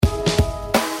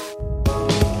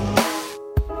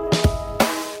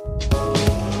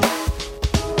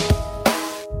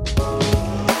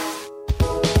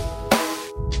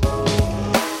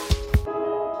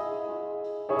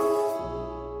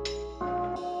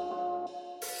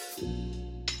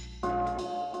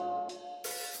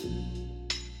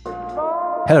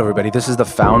Hello, everybody. This is the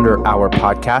Founder Hour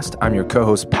podcast. I'm your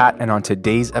co-host, Pat, and on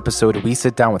today's episode, we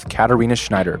sit down with Katerina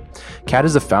Schneider. Kat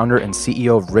is the founder and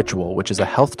CEO of Ritual, which is a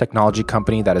health technology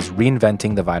company that is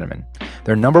reinventing the vitamin.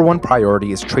 Their number one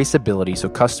priority is traceability, so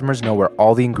customers know where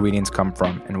all the ingredients come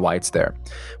from and why it's there.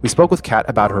 We spoke with Kat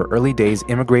about her early days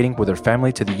immigrating with her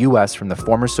family to the U.S. from the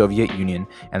former Soviet Union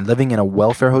and living in a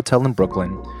welfare hotel in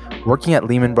Brooklyn, working at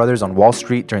Lehman Brothers on Wall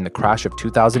Street during the crash of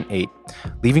 2008,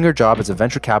 leaving her job as a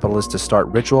venture capitalist to start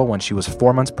Ritual when she was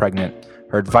 4 months pregnant,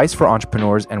 her advice for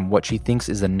entrepreneurs and what she thinks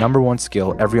is the number one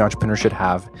skill every entrepreneur should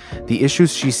have, the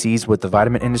issues she sees with the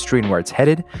vitamin industry and where it's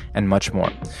headed, and much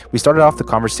more. We started off the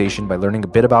conversation by learning a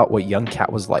bit about what young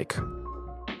Kat was like.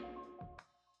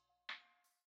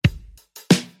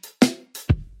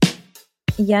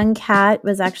 Young Kat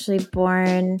was actually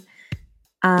born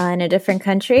in a different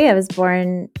country. I was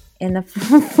born in the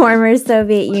former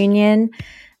Soviet Union.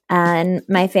 And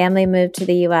my family moved to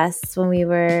the U.S. when we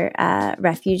were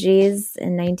refugees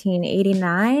in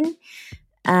 1989,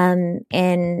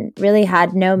 and really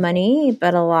had no money,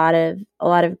 but a lot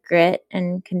of grit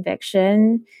and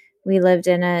conviction. We lived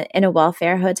in a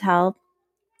welfare hotel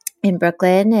in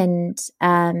Brooklyn, and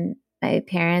my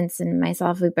parents and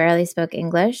myself, we barely spoke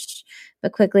English,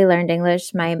 but quickly learned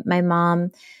English. My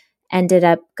mom ended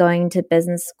up going to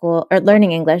business school or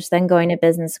learning English, then going to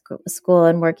business school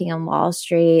and working on Wall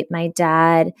Street. My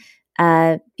dad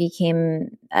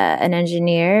became an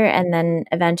engineer and then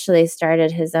eventually started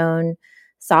his own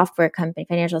software company,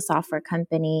 financial software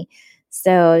company.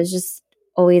 So I was just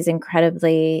always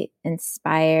incredibly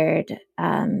inspired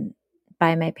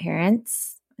by my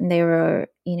parents. And they were,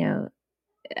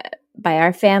 by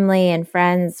our family and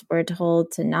friends, were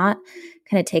told to not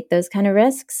kind of take those kind of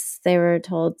risks. They were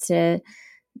told to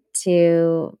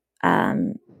do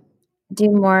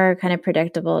more kind of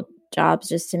predictable jobs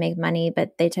just to make money,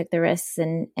 but they took the risks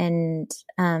and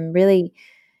really,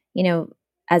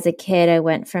 as a kid, I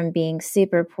went from being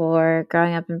super poor,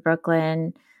 growing up in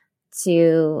Brooklyn,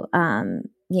 to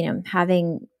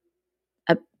having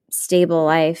a stable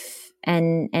life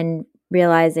and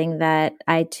realizing that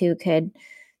I too could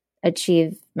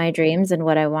achieve my dreams and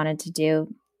what I wanted to do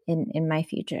in my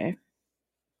future.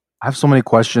 I have so many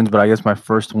questions, but I guess my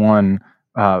first one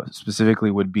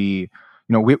specifically would be,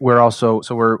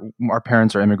 our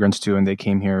parents are immigrants too, and they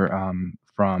came here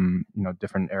from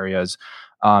different areas.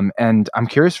 And I'm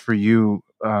curious for you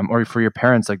or for your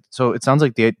parents, so it sounds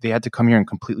like they had to come here and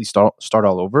completely start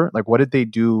all over. Like, what did they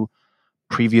do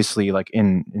previously, like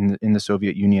in the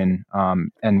Soviet Union,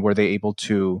 and were they able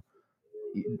to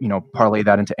parlay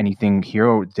that into anything here,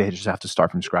 or did they just have to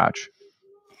start from scratch?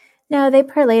 No, they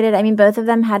parlayed it. I mean, both of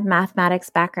them had mathematics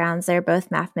backgrounds. They're both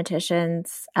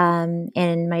mathematicians.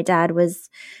 And my dad was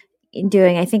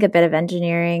doing, I think, a bit of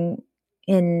engineering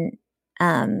in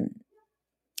the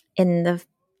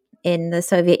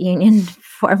Soviet Union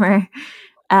former.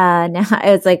 Now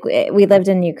it's like we lived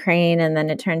in Ukraine and then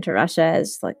it turned to Russia.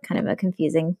 It's like kind of a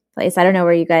confusing place. I don't know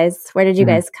where did you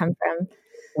guys come from?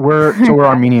 We're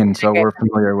Armenian, so we're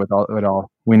familiar with it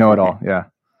all. We know it all. Yeah.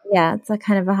 Yeah, it's a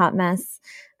kind of a hot mess.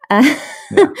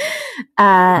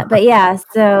 But yeah,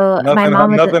 so my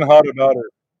mom was nothing hot about it.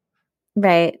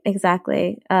 Right,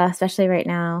 exactly. Especially right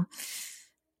now.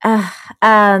 So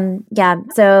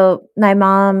my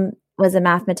mom was a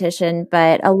mathematician,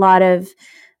 but a lot of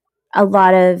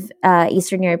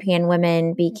Eastern European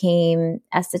women became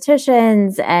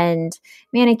estheticians and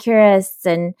manicurists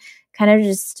and kind of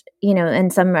just,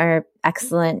 and some are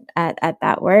excellent at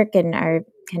that work and are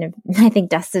kind of, I think,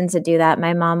 destined to do that.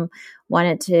 My mom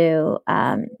wanted to,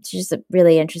 she's just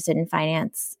really interested in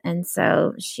finance. And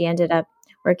so she ended up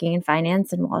working in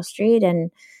finance in Wall Street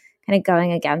and kind of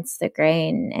going against the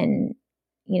grain. And,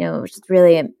 which is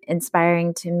really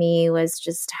inspiring to me was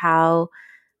just how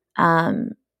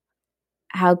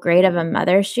great of a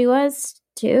mother she was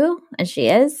too. And she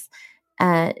is.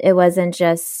 It wasn't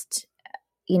just,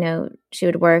 she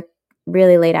would work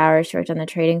really late hours. She worked on the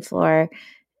trading floor,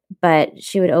 but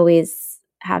she would always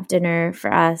have dinner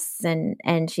for us,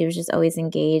 and she was just always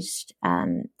engaged.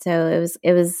 So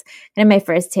it was kind of my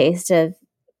first taste of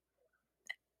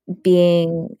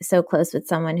being so close with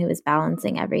someone who was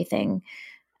balancing everything,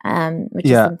 which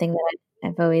is something that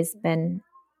I've always been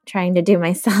trying to do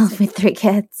myself with 3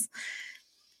 kids.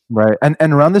 Right. And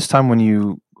around this time when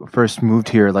you first moved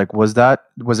here, like, was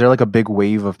there like a big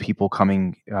wave of people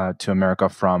coming to America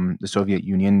from the Soviet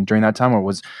Union during that time, or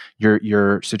was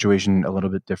your situation a little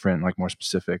bit different, like more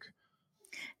specific?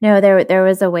 No, there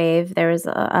was a wave. There was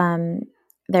a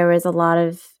lot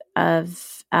of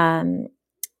kind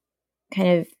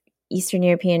of Eastern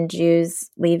European Jews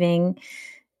leaving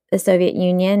the Soviet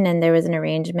Union, and there was an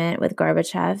arrangement with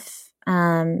Gorbachev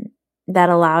that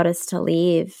allowed us to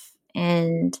leave.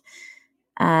 And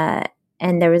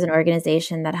there was an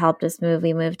organization that helped us move.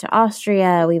 We moved to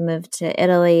Austria, we moved to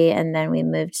Italy, and then we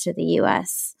moved to the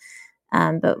U.S.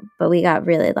 But we got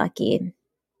really lucky.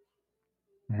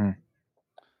 Mm-hmm.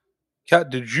 Kat,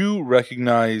 did you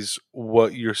recognize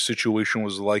what your situation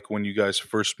was like when you guys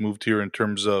first moved here in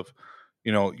terms of,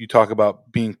 you talk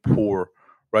about being poor,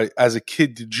 right? As a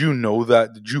kid, did you know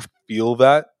that? Did you feel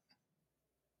that?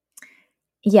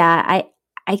 Yeah,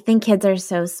 I think kids are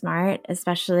so smart,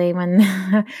 especially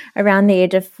when around the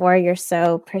age of 4, you're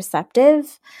so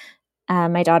perceptive.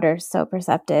 My daughter's so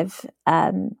perceptive.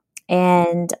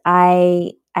 And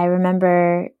I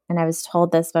remember, and I was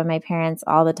told this by my parents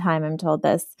all the time, I'm told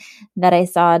this, that I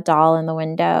saw a doll in the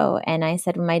window. And I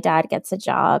said, when my dad gets a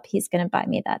job, he's going to buy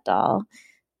me that doll.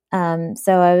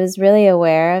 So I was really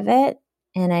aware of it.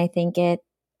 And I think it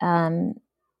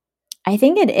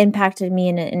impacted me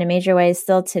in a major way.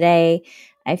 Still today,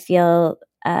 I feel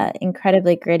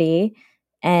incredibly gritty,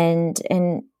 and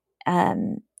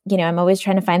I'm always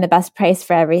trying to find the best price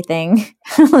for everything.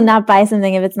 I'll not buy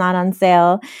something if it's not on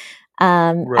sale.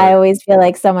 Right. I always feel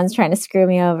like someone's trying to screw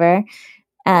me over,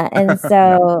 and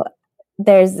so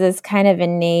there's this kind of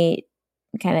innate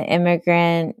kind of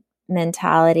immigrant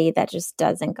mentality that just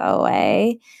doesn't go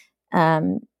away.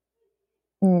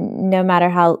 No matter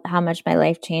how much my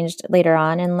life changed later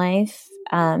on in life,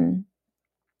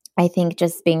 I think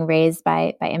just being raised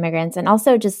by immigrants, and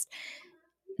also just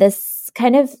this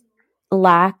kind of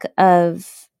lack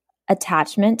of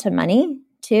attachment to money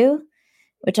too,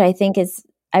 which I think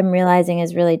I'm realizing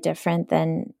is really different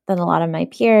than a lot of my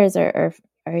peers or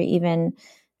even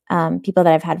people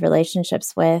that I've had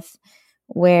relationships with,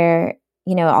 where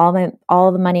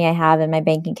all the money I have in my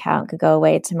bank account could go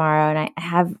away tomorrow, and I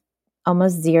have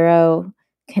almost zero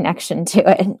connection to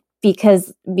it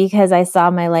because I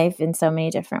saw my life in so many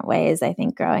different ways, I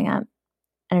think, growing up.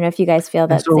 I don't know if you guys feel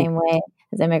that same way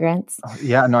as immigrants.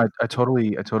 Yeah, no, I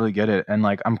totally get it. And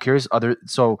like, I'm curious,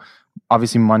 so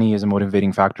obviously money is a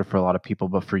motivating factor for a lot of people,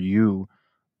 but for you,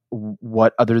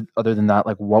 what other than that,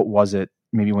 like, what was it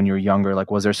maybe when you were younger? Like,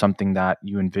 was there something that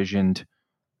you envisioned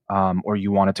or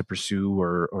you wanted to pursue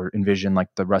or envision like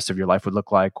the rest of your life would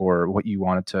look like, or what you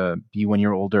wanted to be when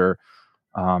you're older?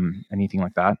 Anything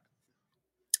like that?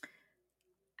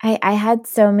 I had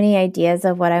so many ideas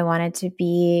of what I wanted to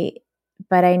be,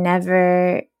 but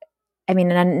none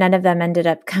of them ended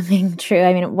up coming true.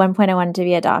 I mean, at one point I wanted to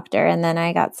be a doctor, and then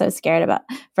I got so scared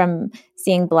from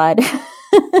seeing blood.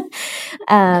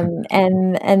 And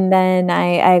then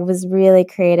I was really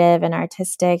creative and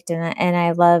artistic, and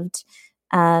I loved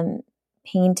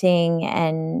painting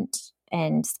and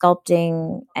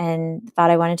sculpting, and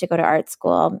thought I wanted to go to art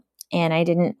school. And I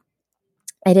didn't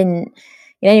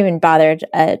even bother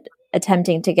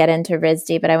attempting to get into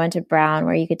RISD, but I went to Brown,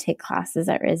 where you could take classes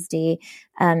at RISD.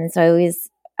 So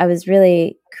I was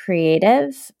really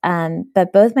creative.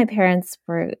 But both my parents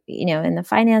were, in the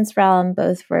finance realm.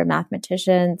 Both were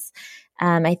mathematicians.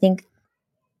 I think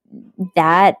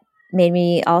that made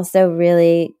me also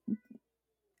really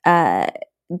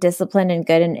disciplined and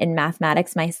good in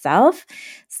mathematics myself.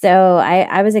 So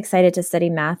I was excited to study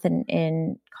math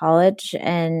in college,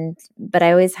 but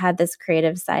I always had this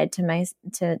creative side to my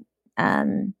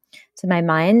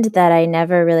mind that I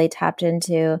never really tapped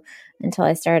into until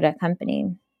I started a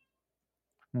company.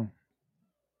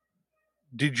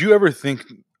 Did you ever think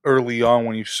early on,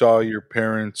 when you saw your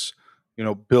parents,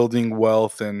 building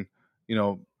wealth and,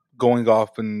 going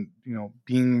off and,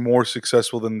 being more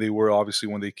successful than they were obviously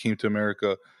when they came to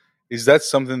America, is that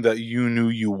something that you knew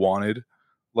you wanted?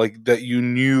 Like, that you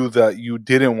knew that you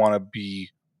didn't want to be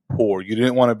poor. You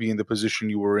didn't want to be in the position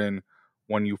you were in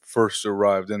when you first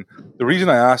arrived. And the reason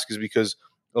I ask is because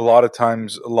a lot of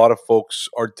times, a lot of folks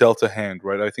are dealt a hand,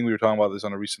 right? I think we were talking about this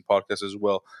on a recent podcast as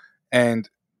well. And,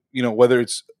 whether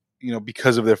it's,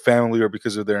 because of their family or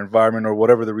because of their environment or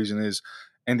whatever the reason is,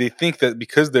 and they think that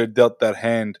because they're dealt that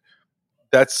hand,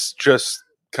 that's just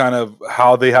kind of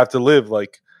how they have to live.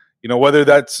 Like, whether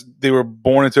that's they were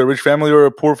born into a rich family or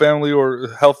a poor family or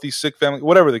a healthy, sick family,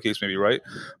 whatever the case may be, right?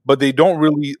 But they don't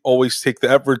really always take the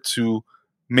effort to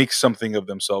make something of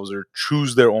themselves or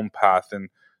choose their own path and,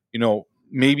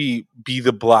 maybe be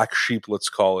the black sheep, let's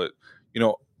call it.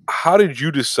 How did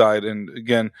you decide, and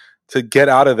again, to get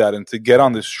out of that and to get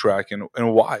on this track, and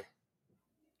why?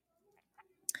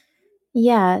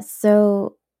 Yeah.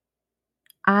 So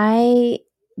by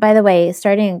the way,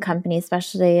 starting a company,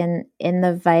 especially in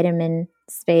the vitamin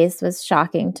space, was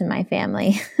shocking to my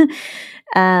family.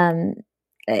 I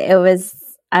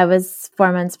was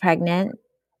 4 months pregnant,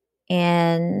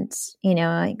 And,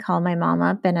 I call my mom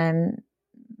up and I'm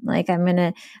like,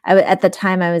 at the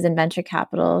time I was in venture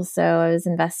capital. So I was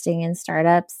investing in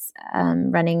startups,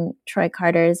 running Troy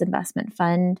Carter's investment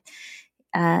fund,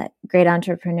 great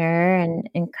entrepreneur and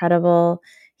incredible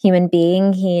human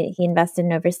being. He invested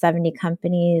in over 70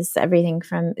 companies, everything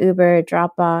from Uber,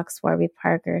 Dropbox, Warby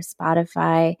Parker,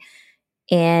 Spotify.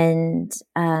 And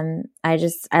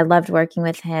I loved working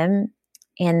with him.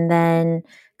 And then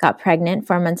got pregnant,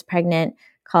 4 months pregnant,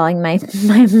 calling my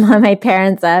my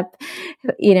parents up,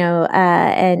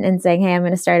 and saying, "Hey, I'm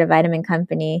going to start a vitamin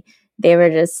company." They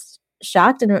were just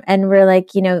shocked and were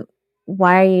like,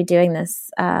 "Why are you doing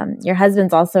this? Your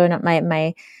husband's also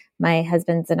my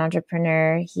husband's an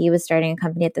entrepreneur. He was starting a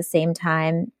company at the same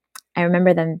time." I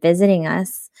remember them visiting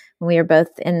us when we were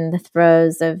both in the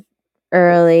throes of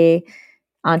early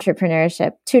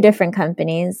entrepreneurship, 2 different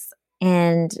companies.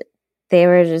 And they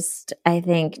were just, I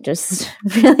think, just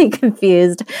really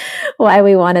confused why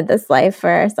we wanted this life for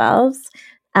ourselves.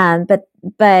 But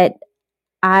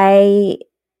I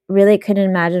really couldn't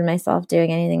imagine myself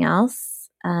doing anything else.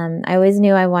 I always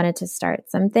knew I wanted to start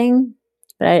something,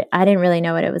 but I didn't really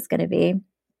know what it was going to be.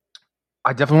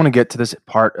 I definitely want to get to this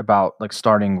part about like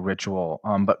starting Ritual,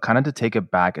 but kind of to take it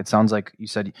back, it sounds like you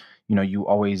said, you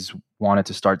always wanted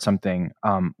to start something.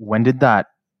 When did that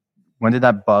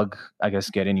bug, I guess,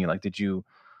 get in you? Like, did you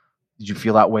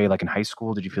feel that way like in high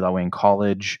school? Did you feel that way in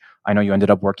college? I know you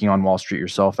ended up working on Wall Street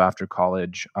yourself after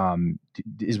college.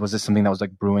 Was this something that was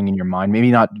like brewing in your mind?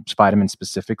 Maybe not vitamin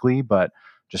specifically, but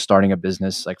just starting a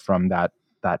business like from that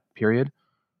period?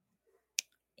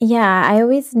 Yeah, I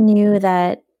always knew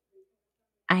that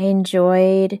I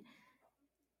enjoyed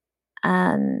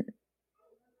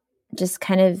just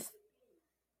kind of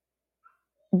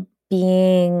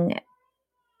being,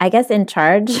 I guess, in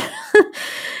charge.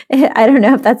 I don't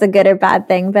know if that's a good or bad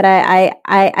thing, but I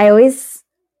always.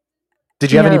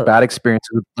 Did you have any bad experiences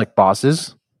with like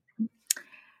bosses?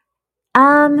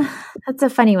 That's a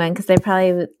funny one because they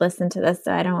probably would listen to this,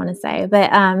 so I don't want to say. But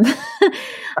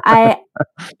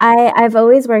I've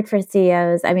always worked for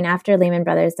CEOs. I mean, after Lehman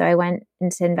Brothers, so I went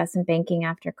into investment banking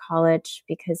after college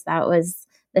because that was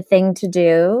the thing to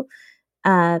do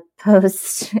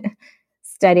post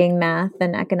studying math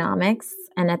and economics.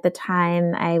 And at the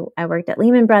time, I worked at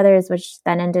Lehman Brothers, which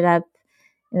then ended up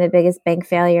in the biggest bank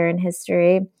failure in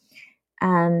history.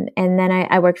 And then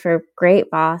I worked for a great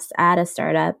boss at a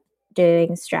startup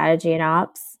doing strategy and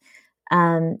ops.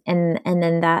 And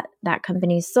then that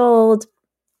company sold.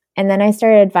 And then I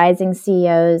started advising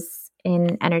CEOs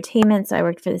in entertainment. So I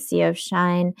worked for the CEO of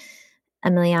Shine,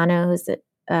 Emiliano, who's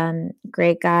a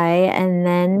great guy. And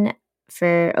then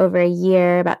for over a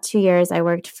year, about 2 years, I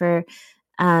worked for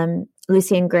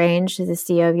Lucian Grange, who's the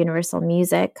CEO of Universal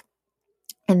Music.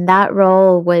 And that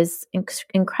role was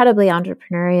incredibly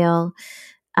entrepreneurial,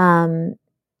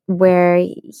 where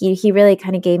he really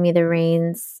kind of gave me the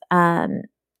reins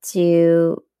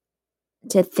to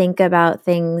think about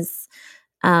things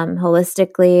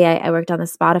holistically. I worked on the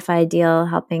Spotify deal,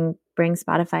 helping bring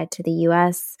Spotify to the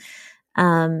US.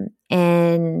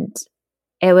 And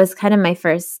it was kind of my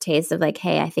first taste of like,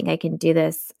 hey, I think I can do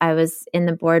this. I was in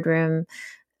the boardroom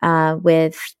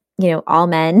with, all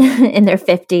men in their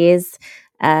 50s,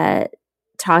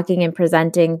 talking and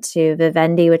presenting to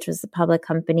Vivendi, which was a public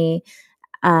company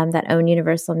that owned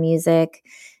Universal Music,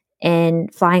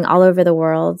 and flying all over the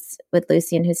world with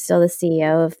Lucian, who's still the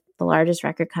CEO of the largest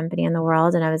record company in the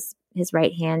world. And I was his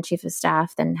right hand, chief of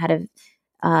staff, then head of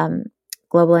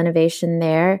global innovation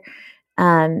there.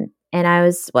 And I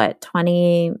was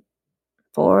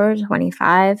 24,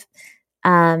 25.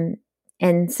 And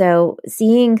so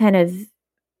seeing kind of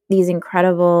these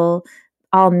incredible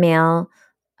all male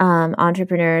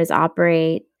entrepreneurs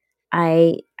operate,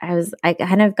 I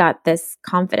kind of got this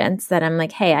confidence that I'm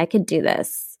like, hey, I could do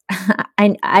this.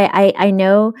 I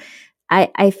know,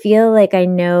 I feel like I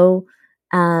know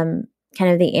kind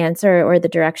of the answer or the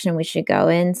direction we should go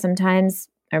in sometimes,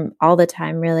 or all the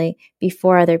time really,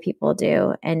 before other people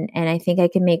do. And I think I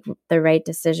can make the right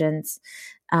decisions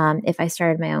if I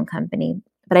started my own company.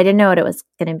 But I didn't know what it was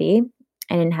going to be.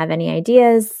 I didn't have any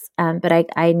ideas, but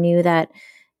I knew that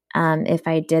if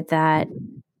I did that,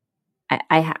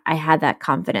 I had that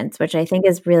confidence, which I think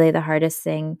is really the hardest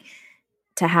thing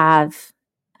to have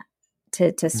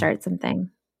to start something.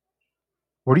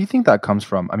 Where do you think that comes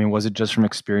from? I mean, was it just from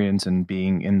experience and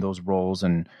being in those roles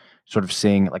and sort of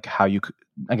seeing like how you could,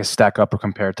 I guess, stack up or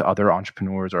compare to other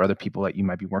entrepreneurs or other people that you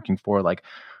might be working for? Like,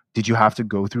 did you have to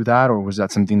go through that, or was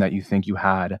that something that you think you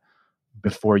had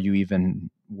before you even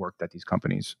worked at these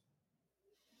companies?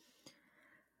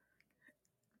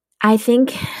 I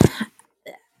think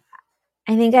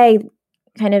I think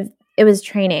it was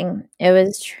training. It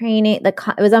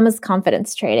was almost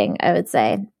confidence training, I would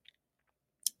say.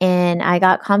 And I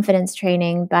got confidence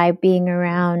training by being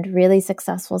around really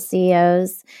successful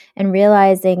CEOs and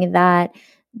realizing that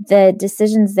the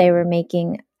decisions they were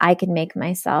making, I could make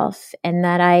myself. And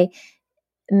that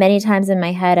many times in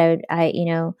my head, I'd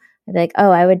be like,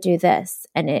 oh, I would do this.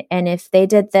 And if they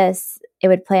did this, it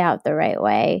would play out the right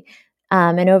way.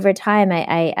 And over time,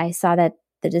 I saw that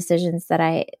the decisions that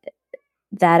I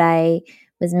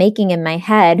was making in my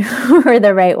head were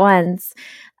the right ones.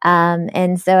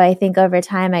 And so I think over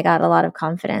time I got a lot of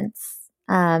confidence.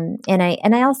 And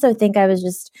I also think I was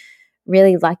just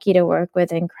really lucky to work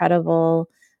with incredible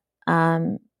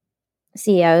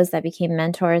CEOs that became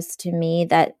mentors to me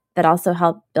that also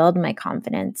helped build my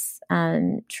confidence.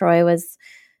 Troy was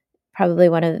probably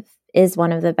is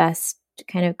one of the best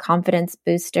kind of confidence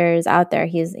boosters out there.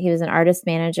 He was an artist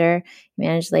manager. He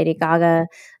managed Lady Gaga,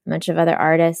 a bunch of other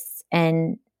artists,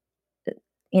 and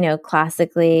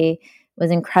classically was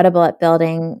incredible at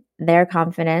building their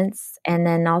confidence, and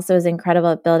then also was incredible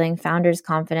at building founders'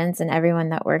 confidence and everyone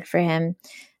that worked for him.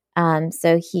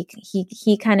 So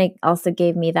he kind of also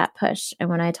gave me that push. And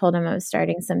when I told him I was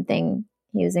starting something,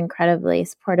 he was incredibly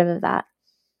supportive of that.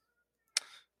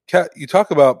 Kat, you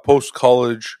talk about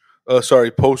post-college,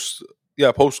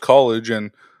 post-college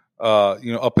and,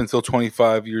 up until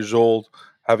 25 years old,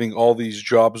 having all these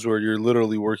jobs where you're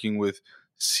literally working with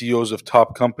CEOs of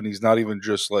top companies, not even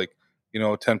just like, a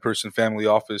 10-person family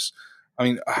office. I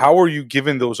mean, how are you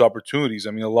given those opportunities?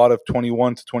 I mean, a lot of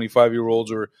 21 to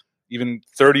 25-year-olds or even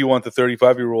 31 to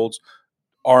 35-year-olds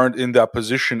aren't in that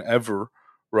position ever,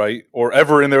 right? Or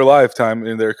ever in their lifetime,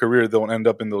 in their career, don't end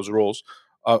up in those roles.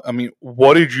 I mean,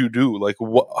 what did you do? Like,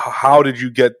 how did you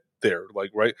get there?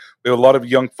 Like, right? We have a lot of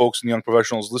young folks and young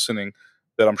professionals listening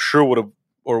that I'm sure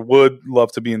would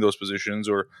love to be in those positions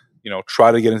or,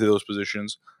 try to get into those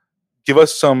positions. Give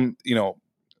us some,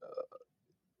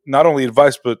 not only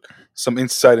advice, but some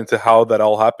insight into how that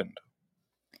all happened.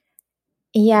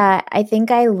 Yeah, I think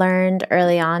I learned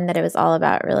early on that it was all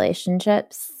about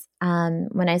relationships.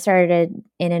 When I started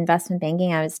in investment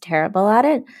banking, I was terrible at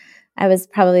it. I was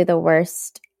probably the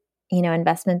worst,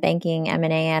 investment banking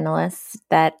M&A analyst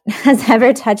that has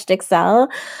ever touched Excel.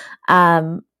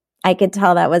 I could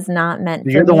tell that was not meant for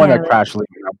me. You're the one that crashed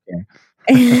Lehman.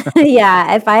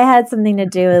 Yeah, if I had something to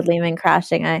do with Lehman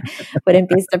crashing, I wouldn't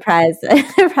be surprised. I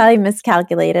probably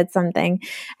miscalculated something.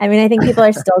 I mean, I think people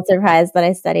are still surprised that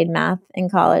I studied math in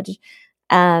college.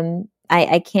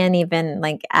 I can't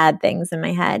even add things in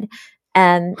my head.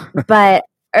 But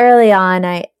early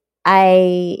on,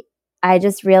 I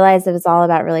just realized it was all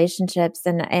about relationships,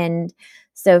 and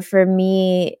so for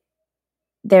me,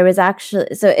 there was actually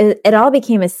it all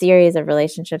became a series of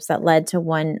relationships that led to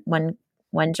one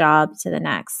job to the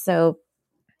next. So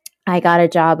I got a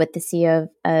job with the CEO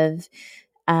of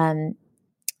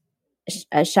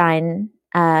Shine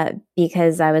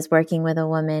because I was working with a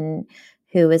woman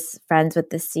who was friends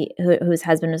with whose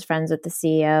husband was friends with the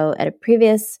CEO at a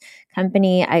previous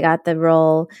company. I got the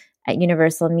role at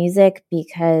Universal Music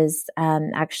because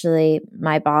actually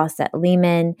my boss at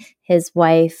Lehman, his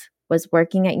wife was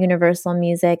working at Universal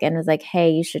Music and was like, hey,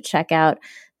 you should check out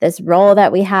this role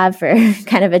that we have for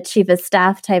kind of a chief of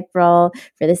staff type role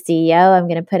for the CEO. I'm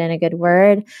going to put in a good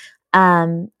word.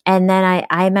 And then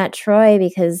I met Troy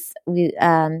because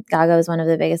Gaga was one of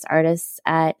the biggest artists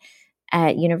at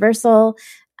Universal.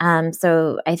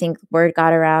 So I think word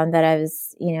got around that I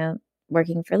was,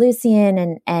 working for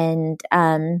Lucien, and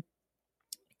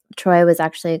Troy was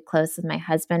actually close with my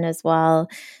husband as well.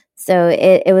 So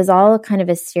it was all kind of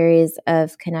a series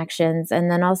of connections, and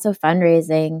then also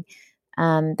fundraising.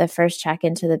 The first check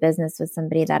into the business was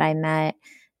somebody that I met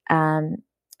on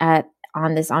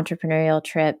this entrepreneurial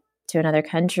trip to another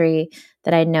country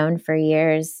that I'd known for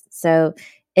years. So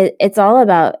it was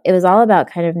all about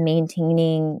kind of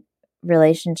maintaining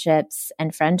relationships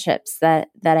and friendships that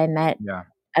I met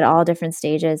at all different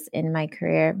stages in my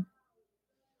career.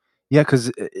 Yeah,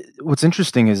 because what's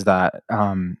interesting is that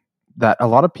that a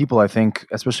lot of people, I think,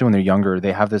 especially when they're younger,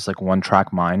 they have this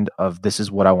one-track mind of this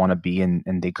is what I want to be,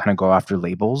 and they kind of go after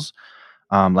labels.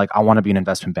 Like I want to be an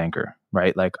investment banker,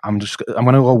 right? Like I'm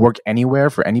going to go work anywhere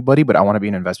for anybody, but I want to be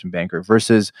an investment banker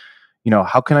versus,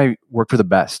 how can I work for the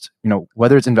best?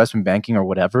 Whether it's investment banking or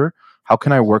whatever, how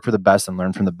can I work for the best and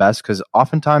learn from the best? Because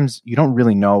oftentimes you don't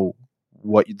really know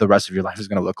what the rest of your life is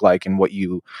going to look like and what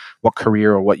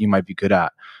career or what you might be good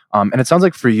at. And it sounds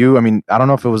like for you, I mean, I don't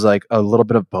know if it was like a little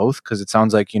bit of both, because it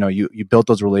sounds like, you built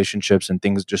those relationships and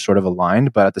things just sort of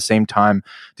aligned. But at the same time,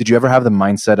 did you ever have the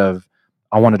mindset of,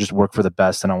 I want to just work for the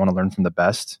best and I want to learn from the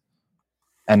best?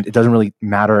 and it doesn't really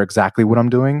matter exactly what I'm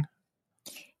doing?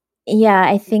 Yeah,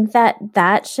 I think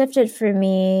that shifted for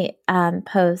me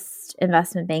post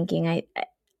investment banking.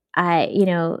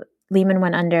 Lehman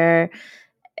went under.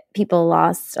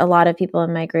 A lot of people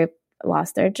in my group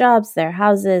lost their jobs, their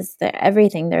houses, their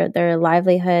everything, their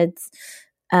livelihoods.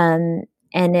 And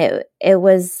it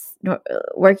was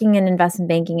working in investment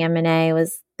banking. M&A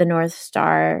was the North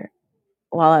Star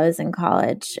while I was in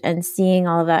college, and seeing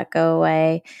all of that go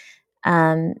away.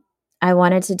 I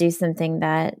wanted to do something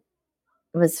that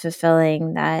was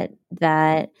fulfilling,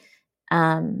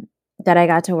 um, that I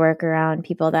got to work around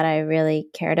people that I really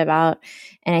cared about.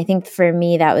 And I think for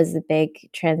me, that was a big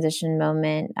transition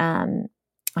moment.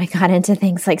 I got into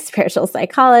things like spiritual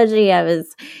psychology. I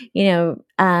was,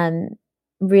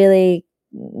 really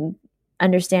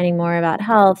understanding more about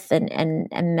health and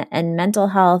mental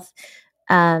health.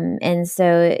 And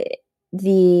so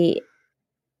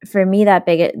for me,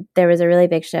 there was a really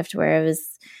big shift where it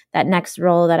was that next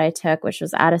role that I took, which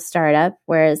was at a startup,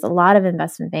 whereas a lot of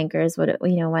investment bankers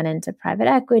went into private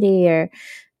equity or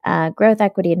growth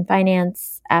equity and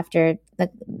finance after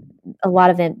a lot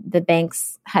of the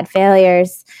banks had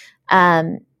failures.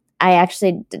 I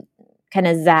actually kind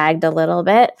of zagged a little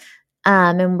bit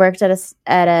and worked at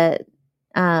a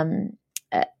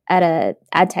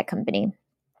ad tech company.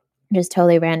 Just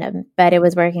totally random, but it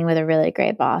was working with a really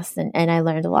great boss, and I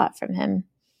learned a lot from him.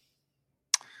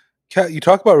 Kat, you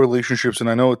talk about relationships, and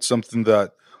I know it's something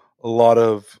that a lot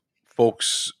of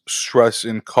folks stress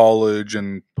in college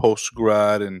and post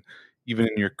grad, and even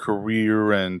in your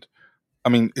career. And I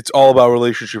mean, it's all about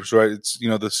relationships, right? It's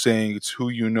the saying, it's who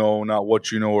you know, not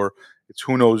what you know, or it's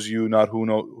who knows you, not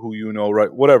who you know,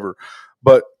 right? Whatever.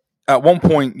 But at one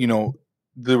point,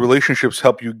 the relationships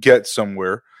help you get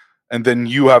somewhere, and then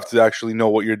you have to actually know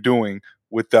what you're doing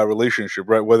with that relationship,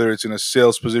 right? Whether it's in a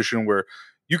sales position where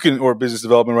or business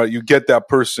development, right? You get that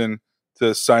person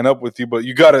to sign up with you, but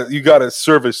you gotta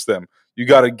service them. You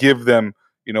gotta give them,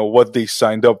 what they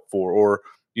signed up for, or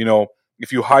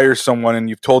if you hire someone and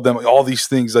you've told them all these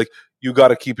things, like, you got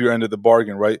to keep your end of the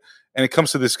bargain, right? And it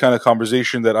comes to this kind of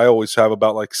conversation that I always have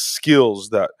about, like, skills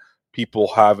that people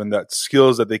have and that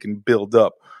skills that they can build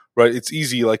up, right? It's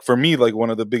easy. Like, for me, like, one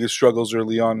of the biggest struggles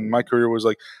early on in my career was,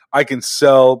 like, I can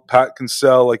sell, Pat can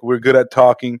sell, like, we're good at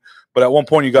talking, but at one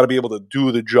point you got to be able to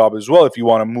do the job as well if you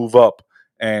want to move up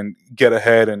and get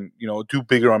ahead and, do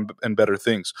bigger and better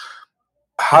things.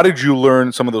 How did you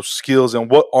learn some of those skills, and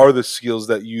what are the skills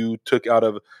that you took out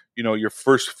of your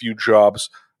first few jobs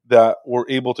that were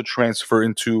able to transfer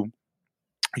into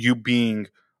you being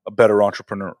a better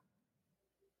entrepreneur?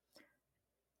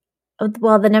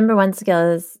 Well, the number one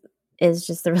skill is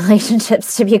just the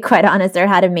relationships, to be quite honest, or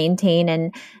how to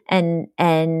maintain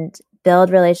and build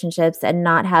relationships and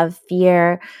not have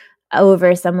fear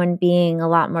over someone being a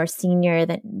lot more senior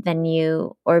than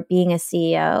you, or being a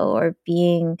CEO, or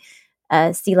being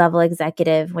a C-level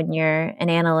executive when you're an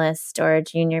analyst or a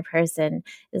junior person.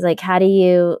 Is like, how do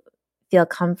you feel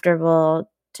comfortable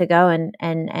to go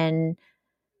and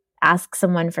ask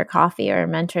someone for coffee or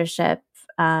mentorship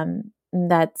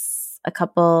that's a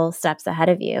couple steps ahead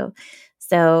of you?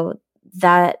 So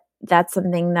that's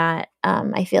something that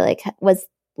I feel like was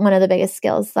one of the biggest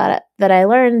skills that I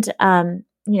learned.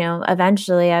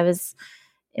 Eventually I was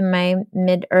in my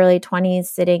early 20s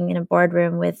sitting in a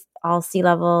boardroom with all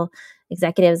C-level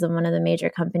executives of one of the major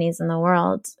companies in the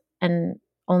world, and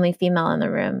only female in the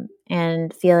room,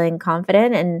 and feeling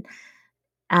confident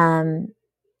and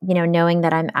knowing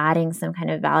that I'm adding some kind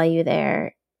of value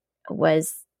there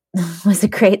was was a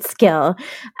great skill.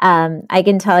 I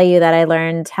can tell you that I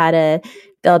learned how to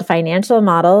build financial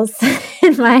models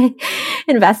in my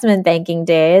investment banking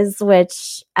days,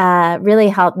 which really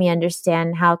helped me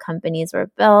understand how companies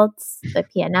were built, the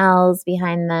P&Ls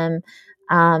behind them,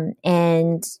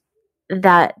 and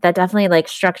that definitely like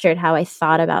structured how I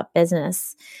thought about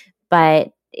business.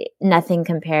 But nothing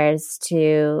compares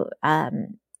to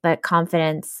the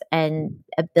confidence and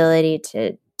ability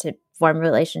to form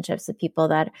relationships with people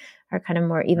that are kind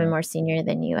of even more senior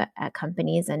than you at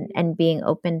companies, and being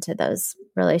open to those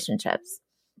relationships.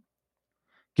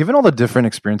 Given all the different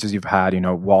experiences you've had,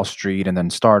 Wall Street and then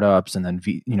startups and then,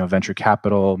 venture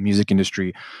capital, music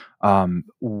industry,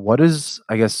 what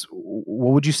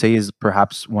would you say is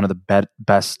perhaps one of the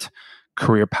best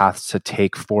career paths to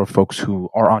take for folks who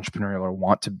are entrepreneurial or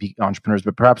want to be entrepreneurs,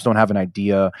 but perhaps don't have an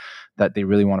idea that they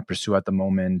really want to pursue at the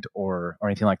moment, or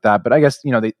anything like that? But I guess,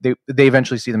 they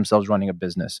eventually see themselves running a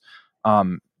business.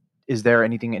 Is there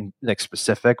anything in like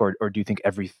specific, or do you think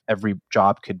every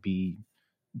job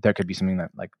there could be something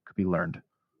that like could be learned?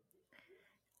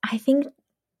 I think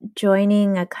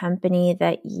joining a company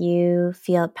that you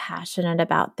feel passionate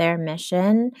about their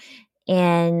mission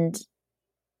and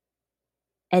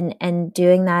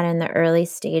doing that in the early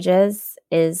stages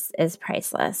is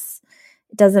priceless.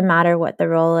 It doesn't matter what the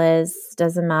role is. It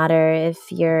doesn't matter if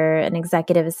you're an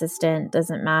executive assistant. It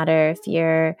doesn't matter if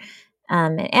you're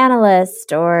an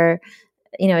analyst or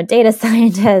a data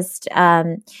scientist.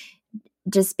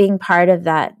 Just being part of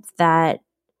that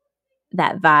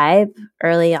vibe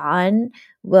early on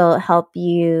will help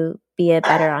you be a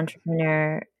better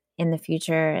entrepreneur in the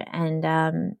future.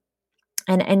 And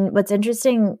what's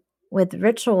interesting with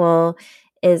Ritual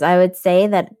is I would say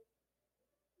that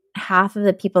half of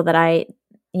the people that I,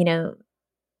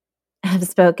 have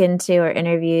spoken to or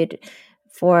interviewed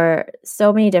for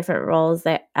so many different roles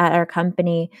that at our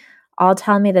company all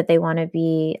tell me that they want to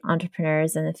be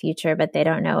entrepreneurs in the future, but they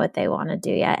don't know what they want to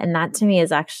do yet. And that to me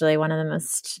is actually one of the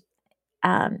most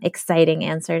exciting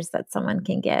answers that someone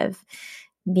can give,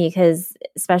 because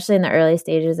especially in the early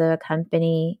stages of a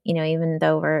company, even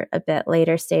though we're a bit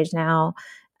later stage now,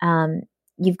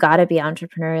 you've got to be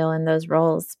entrepreneurial in those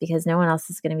roles because no one else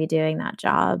is going to be doing that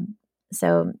job.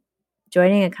 So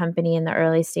joining a company in the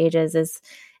early stages is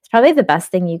probably the best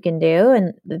thing you can do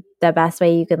and the best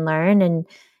way you can learn. And,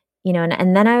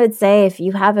 and then I would say if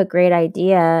you have a great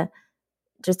idea,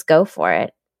 just go for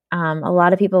it. A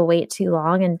lot of people wait too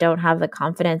long and don't have the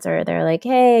confidence, or they're like,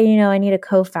 hey, I need a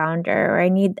co-founder, or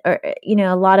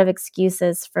a lot of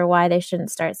excuses for why they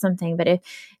shouldn't start something. But if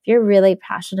you're really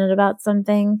passionate about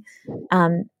something,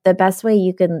 the best way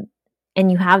you can, and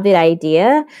you have the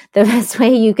idea, the best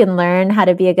way you can learn how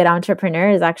to be a good entrepreneur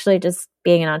is actually just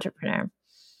being an entrepreneur.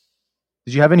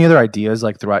 Did you have any other ideas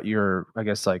like throughout your, I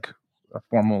guess, like a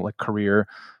formal like career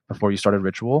before you started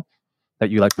Ritual that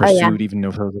you like pursued, Oh, yeah. even though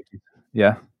it was like,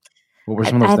 yeah? What were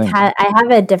some of those things? I have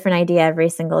a different idea every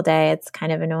single day. It's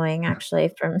kind of annoying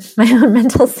actually from my own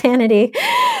mental sanity,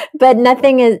 but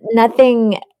nothing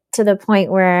to the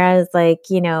point where I was like,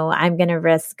 I'm going to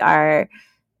risk our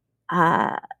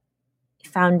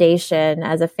foundation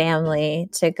as a family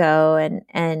to go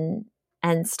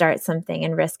and start something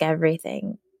and risk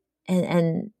everything.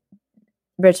 And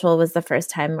Ritual was the first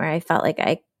time where I felt like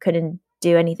I couldn't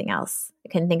do anything else. I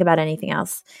couldn't think about anything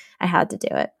else. I had to do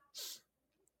it.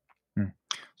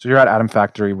 So you're at Atom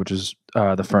Factory, which is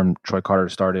the firm Troy Carter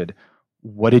started.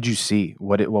 What did you see?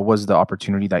 What was the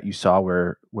opportunity that you saw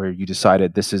where you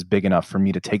decided this is big enough for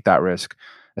me to take that risk,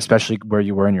 especially where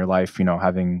you were in your life,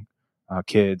 having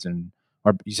kids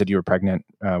or you said you were pregnant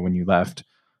when you left.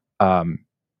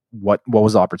 What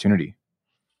was the opportunity?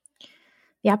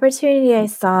 The opportunity I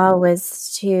saw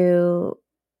was to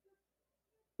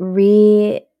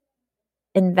reinvent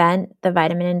the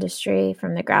vitamin industry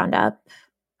from the ground up.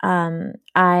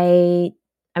 I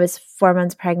was 4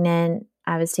 months pregnant.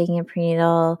 I was taking a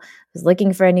prenatal. I was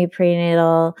looking for a new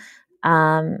prenatal.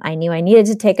 I knew I needed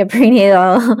to take a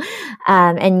prenatal,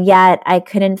 and yet I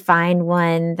couldn't find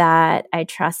one that I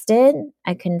trusted.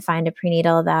 I couldn't find a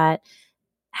prenatal that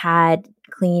had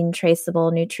clean,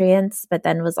 traceable nutrients, but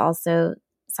then was also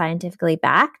scientifically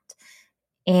backed.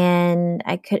 And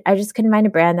I just couldn't find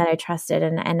a brand that I trusted.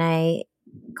 And I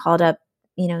called up,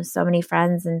 so many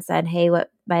friends and said, hey,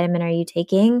 what vitamin are you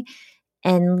taking?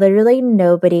 And literally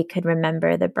nobody could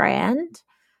remember the brand.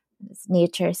 It was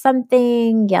Nature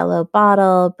something, yellow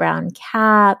bottle, brown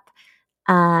cap.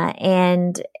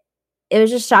 And it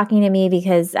was just shocking to me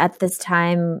because at this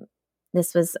time,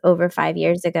 this was over 5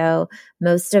 years ago,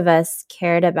 most of us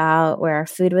cared about where our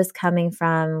food was coming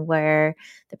from, where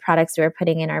the products we were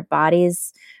putting in our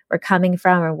bodies were coming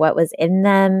from, or what was in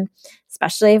them,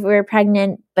 especially if we were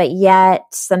pregnant. But yet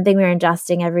something we were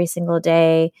ingesting every single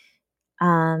day,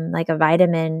 like a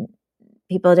vitamin,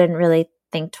 people didn't really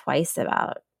think twice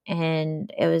about.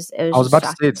 And it was I was just about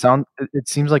to say shocking. it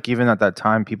seems like even at that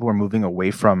time people were moving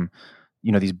away from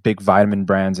these big vitamin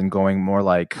brands and going more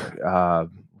like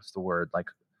what's the word, like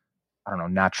I don't know,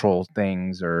 natural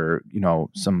things, or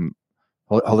some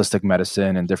holistic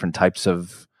medicine and different types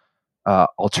of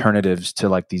alternatives to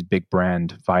like these big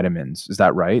brand vitamins. Is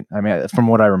that right? I mean, from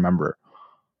what I remember.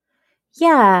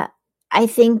 Yeah, I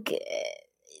think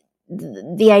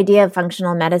the idea of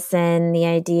functional medicine, the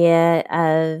idea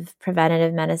of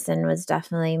preventative medicine was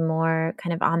definitely more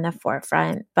kind of on the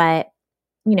forefront. But,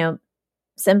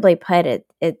 simply put,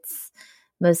 it's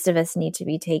most of us need to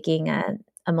be taking a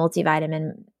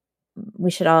multivitamin.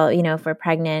 We should all, if we're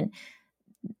pregnant,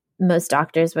 most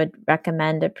doctors would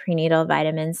recommend a prenatal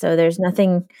vitamin. So there's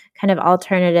nothing kind of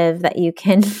alternative that you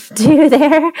can do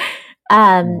there.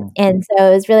 And so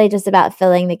it was really just about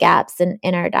filling the gaps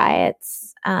in our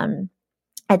diets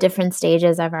at different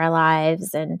stages of our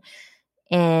lives.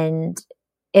 And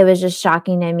it was just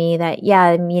shocking to me that,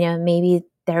 yeah, maybe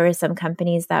there were some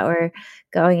companies that were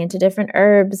going into different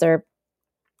herbs or,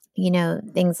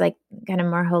 things like kind of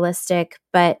more holistic,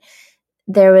 but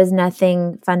there was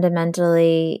nothing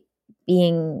fundamentally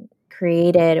being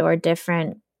created or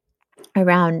different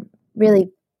around really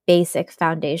basic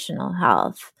foundational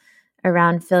health,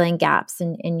 around filling gaps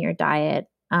in your diet,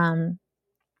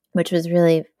 which was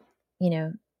really,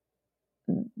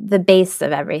 the base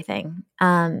of everything.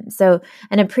 And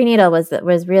a prenatal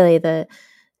was really it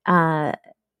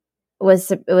was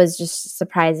just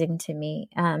surprising to me.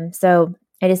 So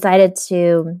I decided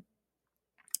to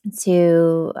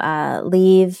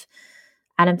leave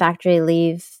Atom Factory,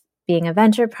 leave being a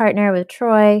venture partner with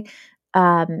Troy,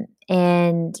 and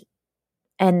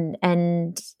in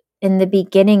the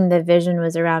beginning, the vision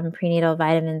was around prenatal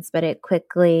vitamins, but it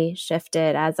quickly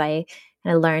shifted as I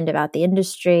kind of learned about the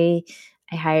industry.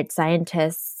 I hired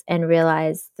scientists and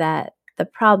realized that the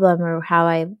problem, or how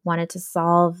I wanted to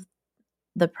solve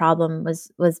the problem,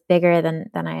 was bigger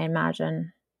than I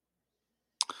imagined.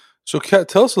 So, Kat,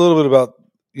 tell us a little bit about,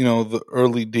 the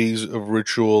early days of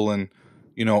Ritual. And,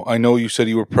 I know you said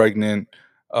you were pregnant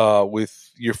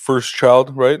with your first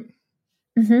child, right?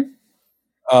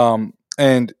 Mm-hmm.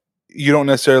 And you don't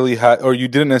necessarily have, or you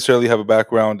didn't necessarily have a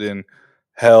background in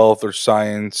health or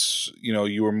science.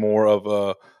 You were more of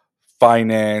a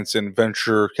finance and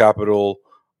venture capital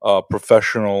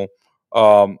professional.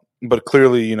 But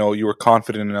clearly, you were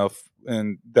confident enough,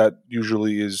 and that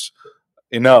usually is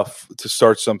enough to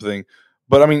start something.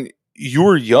 But I mean, you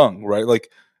were young, right? Like,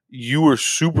 you were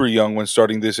super young when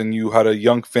starting this, and you had a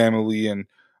young family, and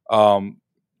um,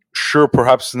 sure,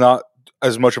 perhaps not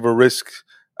as much of a risk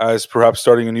as perhaps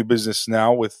starting a new business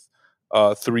now with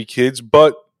 3 kids,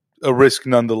 but a risk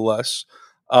nonetheless.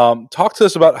 Talk to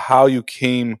us about how you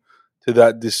came to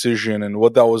that decision and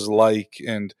what that was like,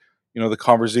 and the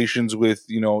conversations with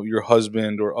your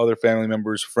husband or other family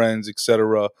members, friends,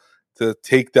 etc., to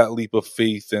take that leap of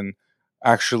faith and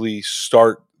actually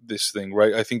start this thing.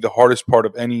 Right? I think the hardest part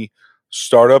of any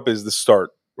startup is the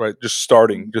start. Right? Just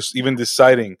starting, just even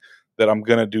deciding that I'm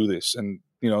gonna do this, and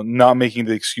not making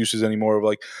the excuses anymore of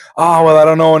like, well, I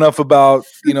don't know enough about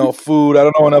food, I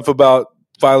don't know enough about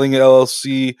filing an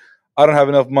LLC, I don't have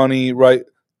enough money. Right?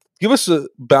 Give us a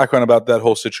background about that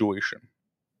whole situation.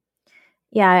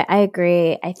 Yeah, I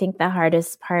agree. I think the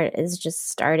hardest part is just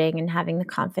starting and having the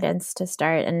confidence to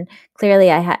start. And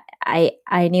clearly,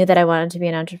 I knew that I wanted to be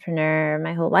an entrepreneur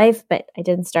my whole life, but I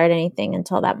didn't start anything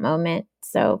until that moment.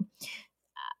 So,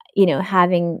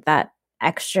 having that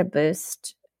extra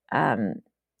boost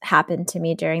happened to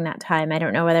me during that time. I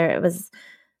don't know whether it was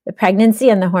the pregnancy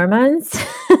and the hormones,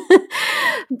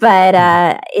 but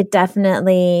I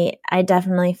definitely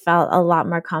felt a lot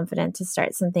more confident to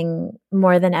start something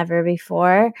more than ever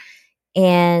before.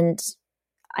 And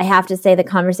I have to say, the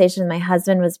conversation with my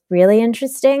husband was really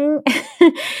interesting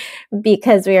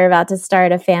because we were about to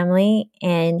start a family,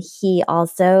 and he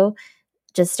also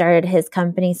just started his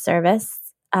company Service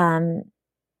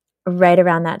right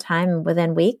around that time,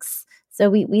 within weeks. So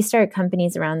we started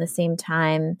companies around the same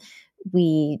time.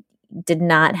 We did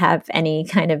not have any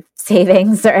kind of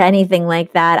savings or anything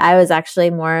like that. I was actually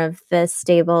more of the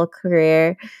stable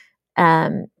career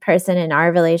person in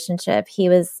our relationship. He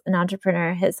was an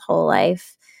entrepreneur his whole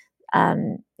life.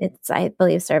 I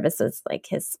believe Service was like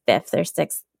his 5th or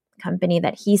 6th company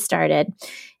that he started.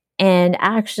 And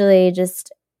actually,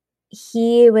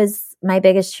 he was my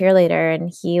biggest cheerleader,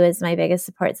 and he was my biggest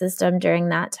support system during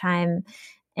that time.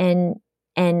 And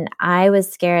I was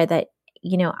scared that,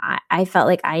 I felt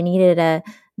like I needed a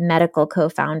medical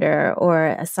co-founder or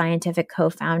a scientific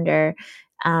co-founder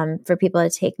for people to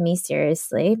take me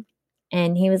seriously.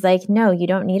 And he was like, no, you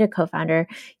don't need a co-founder.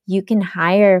 You can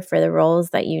hire for the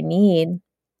roles that you need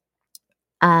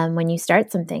when you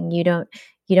start something.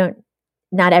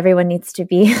 Not everyone needs to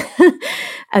be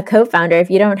a co-founder.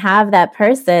 If you don't have that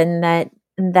person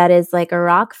that is like a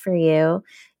rock for you,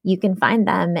 you can find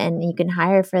them and you can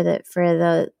hire for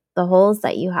the holes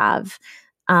that you have.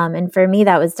 And for me,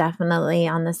 that was definitely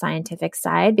on the scientific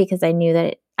side, because I knew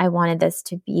that I wanted this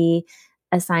to be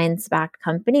a science-backed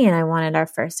company, and I wanted our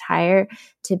first hire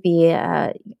to be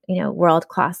a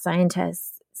world-class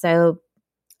scientist. So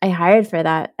I hired for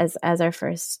that as our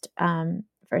first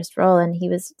role, and he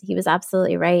was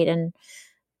absolutely right, and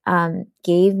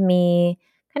gave me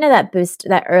kind of that boost,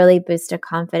 that early boost of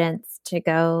confidence to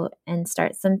go and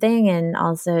start something, and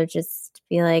also just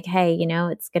be like, hey,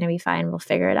 it's going to be fine. We'll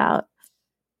figure it out.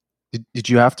 Did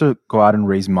you have to go out and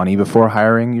raise money before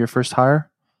hiring your first hire?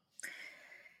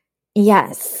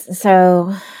 Yes.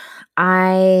 So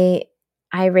I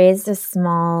raised a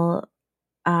small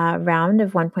round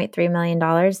of $1.3 million.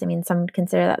 I mean, some would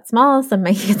consider that small, some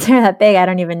might consider that big. I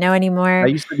don't even know anymore.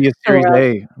 That used to be a So Series we're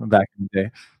A back in the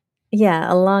day.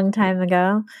 yeah, a long time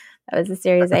ago. That was a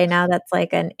Series A. Now that's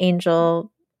like an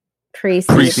angel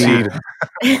pre-seed Pre-seed. round.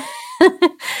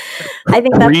 I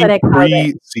think that's what I called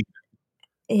it. Pre-seed.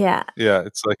 Yeah. Yeah,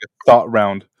 it's like a thought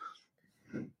round.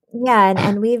 Yeah,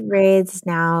 and we've raised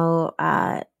now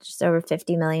just over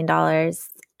 $50 million,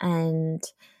 and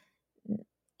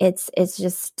it's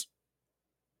just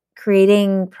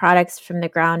creating products from the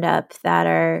ground up that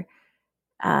are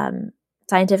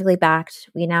scientifically backed.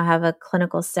 We now have a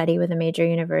clinical study with a major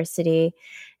university.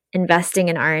 Investing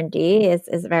in R&D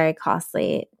is very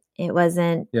costly. It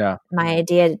wasn't my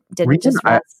idea. Didn't just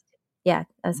rest. Yeah.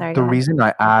 Oh, sorry. The reason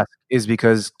I ask is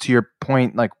because, to your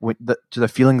point, like to the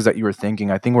feelings that you were thinking,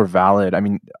 I think were valid. I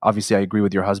mean, obviously, I agree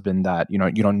with your husband that you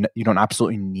don't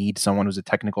absolutely need someone who's a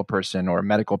technical person or a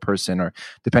medical person, or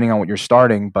depending on what you're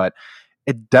starting. But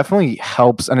it definitely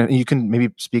helps, and you can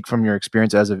maybe speak from your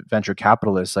experience as a venture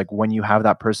capitalist. Like when you have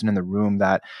that person in the room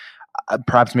that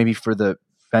perhaps maybe for the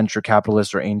venture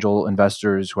capitalists or angel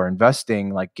investors who are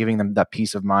investing, like giving them that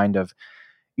peace of mind of,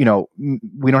 we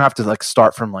don't have to like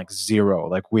start from like zero.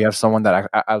 Like we have someone that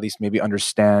at least maybe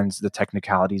understands the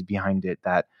technicalities behind it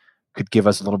that could give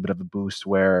us a little bit of a boost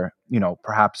where,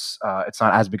 perhaps it's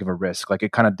not as big of a risk. Like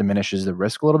it kind of diminishes the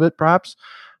risk a little bit, perhaps.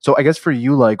 So I guess for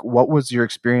you, like what was your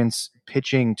experience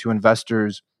pitching to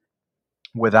investors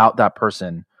without that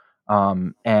person?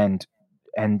 And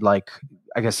like,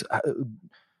 I guess,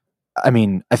 I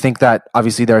mean, I think that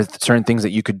obviously there are certain things that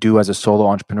you could do as a solo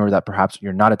entrepreneur that perhaps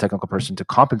you're not a technical person to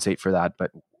compensate for that.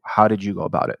 But how did you go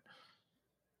about it?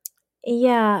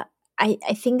 Yeah, I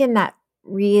think in that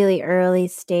really early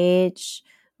stage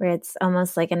where it's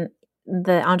almost like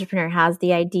the entrepreneur has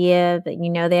the idea, but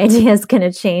the idea is going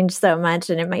to change so much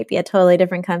and it might be a totally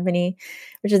different company,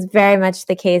 which is very much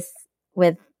the case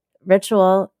with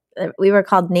Ritual. We were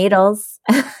called Natals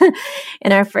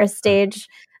in our first stage.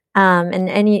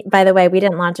 And by the way, we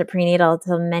didn't launch a prenatal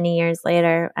until many years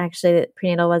later. Actually,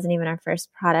 prenatal wasn't even our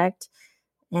first product.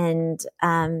 And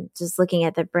just looking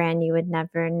at the brand, you would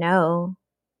never know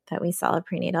that we sell a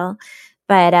prenatal.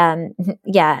 But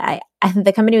yeah,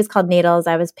 the company was called Natals.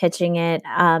 I was pitching it.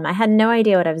 I had no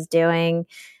idea what I was doing.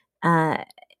 And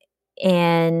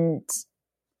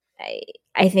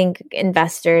I think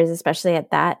investors, especially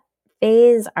at that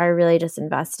phase, are really just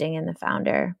investing in the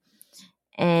founder.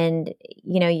 And,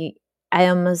 I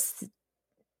almost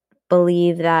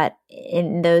believe that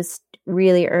in those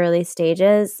really early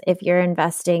stages, if you're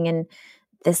investing in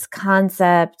this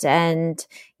concept and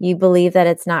you believe that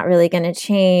it's not really going to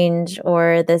change,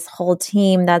 or this whole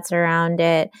team that's around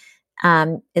it,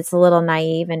 it's a little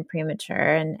naive and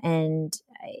premature. And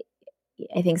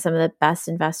I think some of the best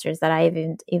investors that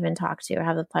I even talked to or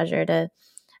have the pleasure to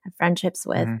have friendships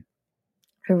with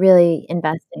are really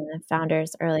investing in the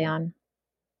founders early on.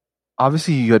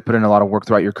 Obviously, you had put in a lot of work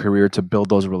throughout your career to build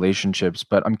those relationships,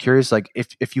 but I'm curious, like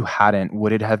if you hadn't,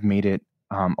 would it have made it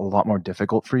a lot more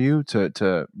difficult for you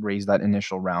to raise that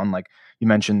initial round? Like you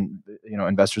mentioned,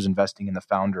 investors investing in the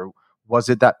founder. Was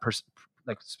it that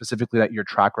like specifically that your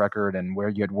track record and where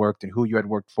you had worked and who you had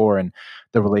worked for and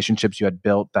the relationships you had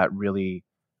built that really,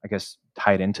 I guess,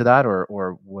 tied into that,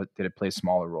 or what did it play a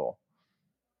smaller role?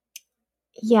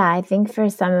 Yeah, I think for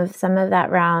some of that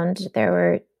round, there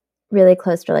were really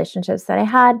close relationships that I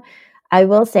had. I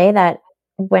will say that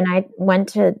when I went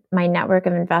to my network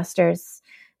of investors,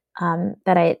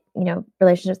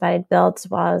 relationships that I'd built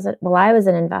while I was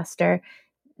an investor,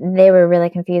 they were really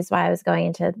confused why I was going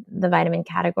into the vitamin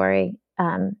category.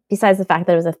 Besides the fact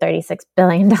that it was a $36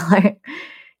 billion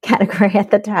category at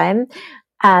the time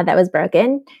that was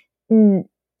broken. And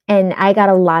I got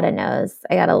a lot of no's.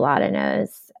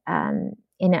 And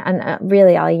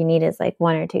really all you need is like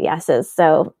one or two yeses.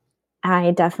 So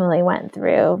I definitely went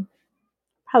through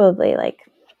probably like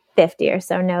 50 or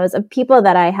so no's of people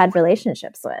that I had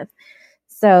relationships with.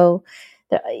 So,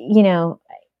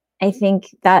 I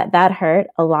think that hurt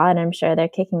a lot. I'm sure I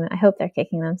hope they're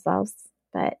kicking themselves,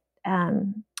 but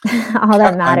all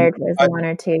that mattered was the one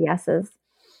or two yeses.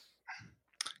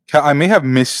 I may have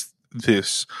missed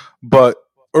this, but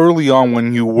early on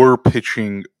when you were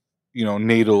pitching,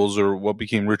 Natals or what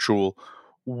became Ritual,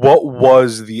 what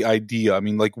was the idea? I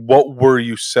mean, like, what were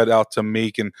you set out to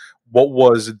make, and what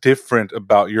was different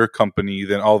about your company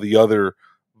than all the other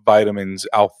vitamins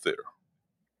out there?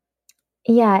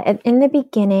 Yeah, in the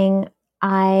beginning,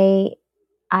 I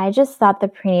just thought the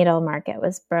prenatal market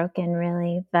was broken,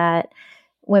 really, that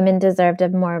women deserved a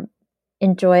more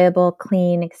enjoyable,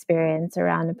 clean experience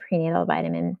around a prenatal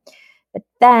vitamin. But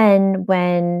then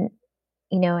when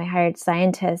I hired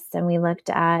scientists and we looked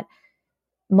at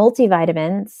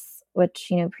multivitamins, which,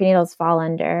 prenatals fall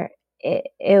under.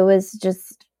 It was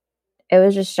just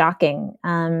shocking.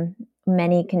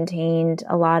 Many contained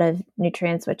a lot of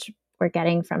nutrients, which we're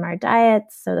getting from our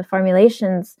diets. So the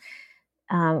formulations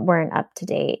weren't up to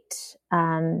date.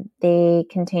 They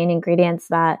contain ingredients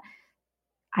that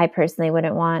I personally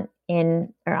wouldn't want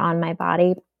in or on my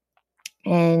body.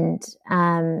 And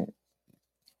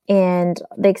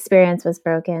the experience was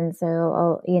broken.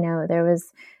 So,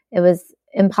 it was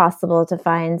impossible to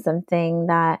find something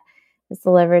that was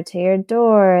delivered to your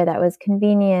door, that was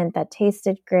convenient, that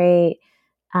tasted great.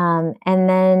 And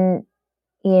then,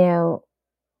 the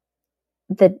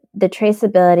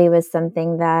traceability was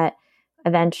something that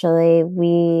eventually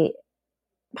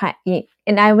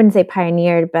and I wouldn't say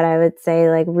pioneered, but I would say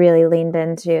like really leaned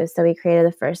into. So we created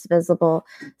the first visible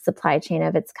supply chain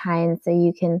of its kind. So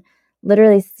you can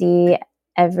literally see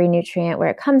every nutrient, where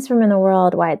it comes from in the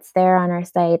world, why it's there on our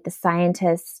site, the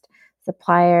scientist,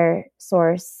 supplier,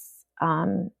 source,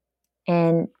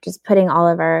 and just putting all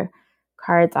of our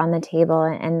cards on the table.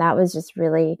 And that was just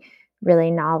really,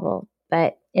 really novel.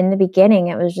 But in the beginning,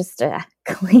 it was just a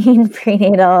clean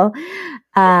prenatal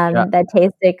that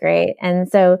tasted great. And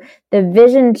so the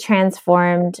vision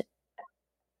transformed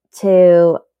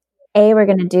to, we're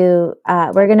going to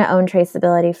own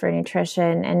traceability for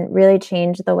nutrition and really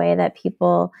change the way that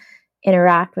people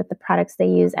interact with the products they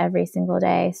use every single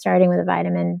day, starting with a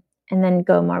vitamin and then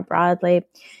go more broadly.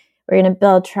 We're going to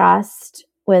build trust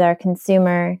with our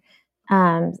consumer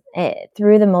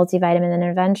through the multivitamin, and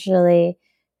eventually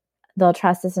they'll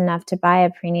trust us enough to buy a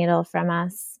prenatal from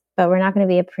us. But we're not going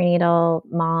to be a prenatal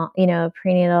mom, a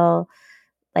prenatal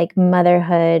like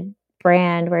motherhood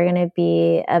brand. We're going to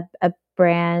be a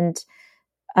brand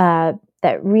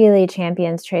that really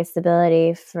champions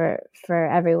traceability for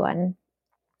everyone.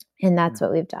 And that's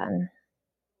what we've done.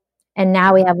 And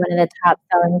now we have one of the top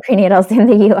selling prenatals in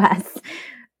the US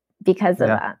because of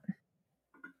that.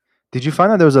 Did you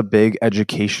find that there was a big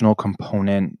educational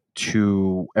component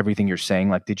to everything you're saying?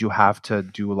 Like, did you have to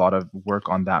do a lot of work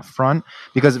on that front?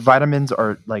 Because vitamins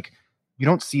are like, you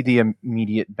don't see the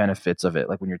immediate benefits of it.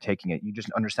 Like when you're taking it, you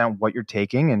just understand what you're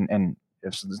taking, and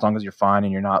as long as you're fine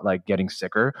and you're not like getting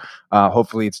sicker,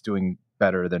 hopefully it's doing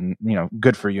better than,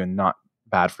 good for you and not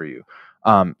bad for you.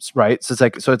 Right. So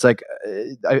it's like,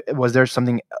 was there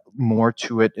something more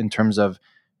to it in terms of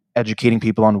educating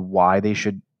people on why they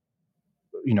should,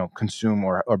 consume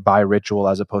or buy Ritual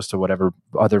as opposed to whatever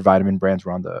other vitamin brands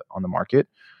were on the market?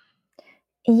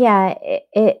 Yeah,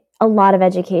 a lot of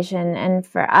education. And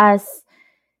for us,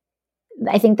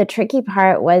 I think the tricky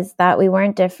part was that we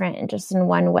weren't different just in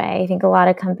one way. I think a lot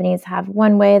of companies have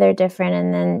one way they're different,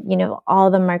 and then,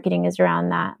 all the marketing is around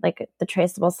that, like the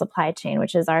traceable supply chain,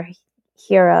 which is our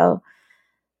hero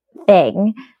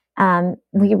thing.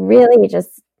 We really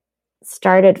just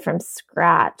started from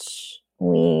scratch.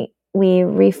 We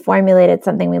reformulated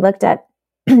something. We looked at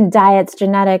diets,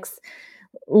 genetics,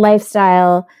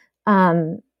 lifestyle,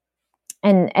 and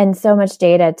so much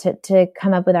data to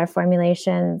come up with our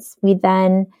formulations. We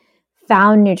then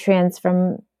found nutrients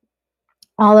from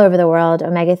all over the world,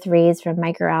 omega-3s from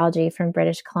microalgae from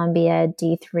British Columbia,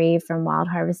 D3 from wild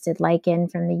harvested lichen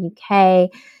from the UK,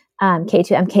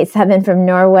 K2, MK7 from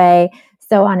Norway,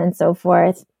 so on and so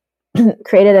forth.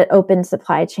 Created an open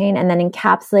supply chain and then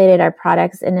encapsulated our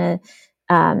products in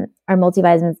our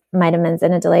multivitamins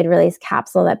in a delayed release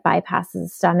capsule that bypasses the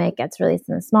stomach, gets released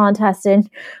in the small intestine.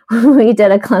 We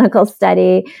did a clinical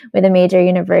study with a major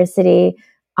university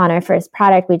on our first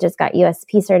product. We just got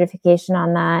USP certification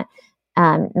on that,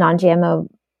 non-GMO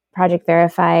project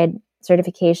verified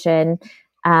certification.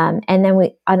 And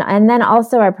then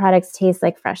also our products taste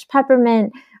like fresh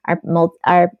peppermint.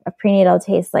 Our prenatal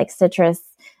tastes like citrus.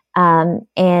 And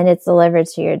it's delivered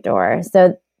to your door.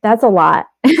 So that's a lot.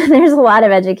 There's a lot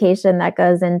of education that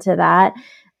goes into that.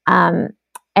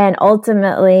 And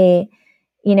ultimately,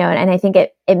 and I think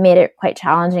it made it quite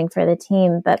challenging for the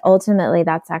team, but ultimately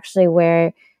that's actually where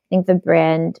I think the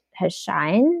brand has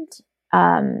shined,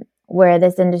 where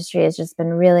this industry has just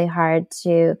been really hard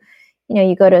to,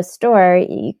 you go to a store,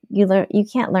 you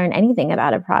can't learn anything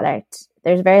about a product.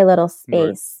 There's very little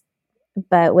space. Right.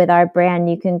 But with our brand,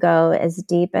 you can go as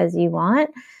deep as you want.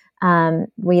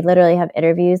 We literally have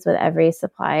interviews with every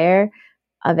supplier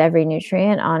of every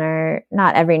nutrient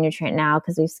not every nutrient now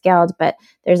because we've scaled, but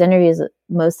there's interviews with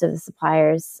most of the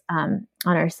suppliers on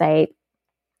our site.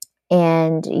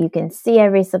 And you can see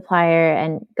every supplier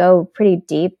and go pretty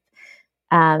deep,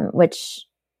 which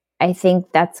I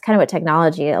think that's kind of what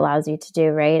technology allows you to do,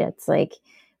 right? It's like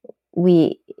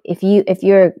if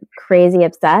you're crazy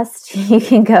obsessed, you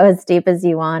can go as deep as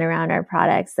you want around our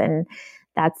products. And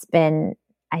that's been,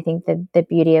 I think, the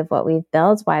beauty of what we've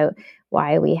built,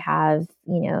 why we have,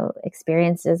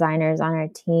 experienced designers on our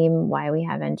team, why we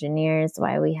have engineers,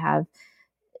 why we have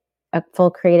a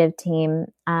full creative team.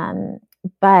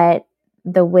 But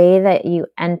the way that you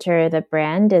enter the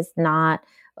brand is not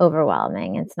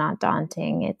overwhelming. It's not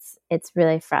daunting. It's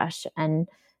really fresh and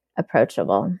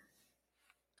approachable.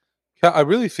 Yeah, I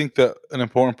really think that an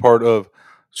important part of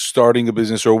starting a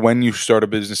business, or when you start a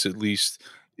business at least,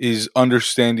 is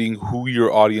understanding who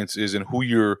your audience is and who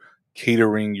you're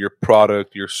catering your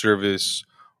product, your service,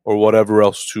 or whatever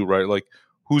else to, right? Like,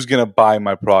 who's going to buy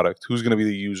my product? Who's going to be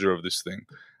the user of this thing?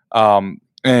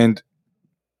 And,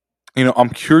 I'm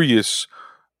curious,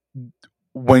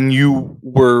 when you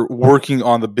were working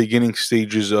on the beginning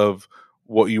stages of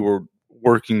what you were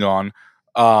working on,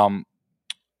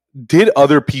 did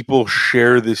other people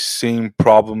share this same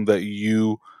problem that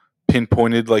you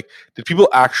pinpointed? Like, did people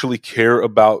actually care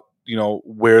about,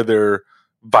 where their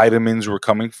vitamins were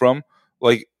coming from?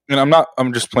 Like, and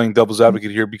I'm just playing devil's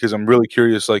advocate here because I'm really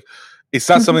curious. Like, it's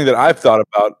not something that I've thought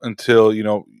about until,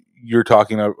 you're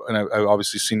talking, and I've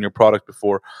obviously seen your product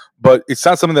before, but it's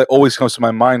not something that always comes to my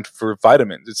mind for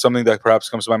vitamins. It's something that perhaps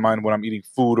comes to my mind when I'm eating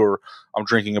food or I'm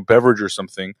drinking a beverage or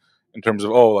something, in terms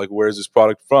of, like, where's this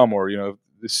product from? Or,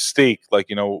 this steak, like,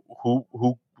 who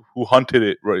hunted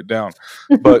it right down.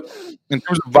 But in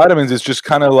terms of vitamins, it's just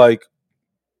kind of like,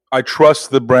 I trust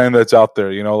the brand that's out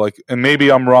there, like, and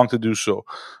maybe I'm wrong to do so.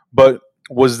 But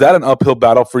was that an uphill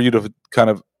battle for you to kind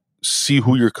of see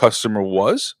who your customer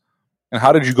was? And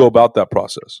how did you go about that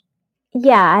process?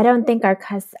 Yeah, I don't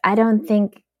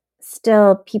think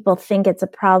still people think it's a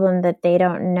problem that they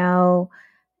don't know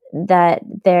that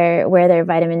where their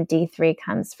vitamin D3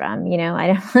 comes from.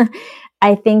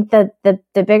 I think that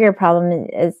the bigger problem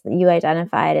is you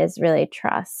identified is really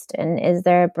trust. And is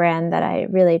there a brand that I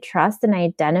really trust and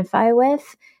identify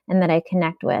with and that I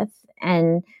connect with?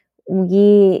 And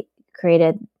we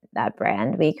created that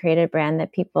brand. We created a brand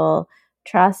that people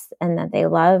trust and that they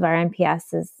love. Our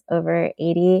NPS is over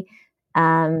 80.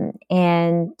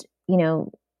 And,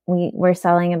 we're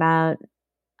selling about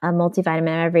a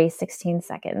multivitamin every 16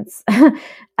 seconds.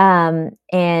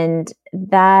 And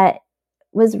that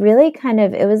was really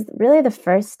it was really the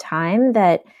first time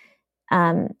that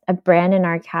a brand in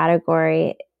our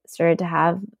category started to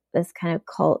have this kind of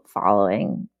cult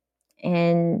following.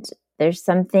 And there's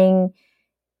something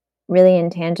really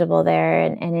intangible there.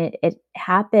 And it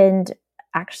happened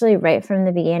actually right from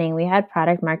the beginning. We had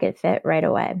product market fit right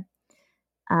away.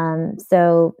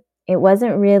 So it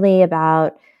wasn't really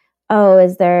about,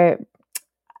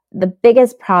 the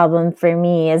biggest problem for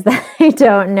me is that I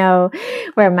don't know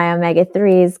where my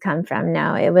omega-3s come from.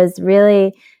 No, it was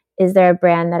really, is there a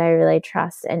brand that I really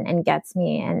trust and gets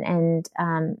me and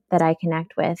that I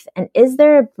connect with? And is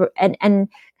there, and kind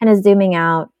of zooming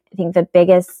out, I think the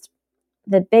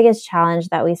biggest challenge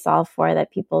that we solve for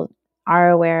that people are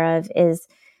aware of is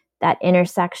that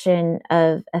intersection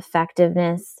of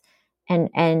effectiveness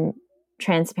and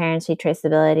transparency,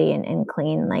 traceability, and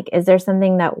clean. Like, is there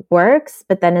something that works,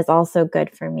 but then is also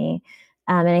good for me?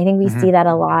 And I think we see that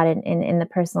a lot in the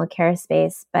personal care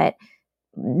space, but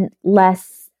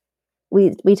less,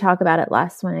 we talk about it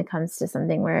less when it comes to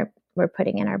something we're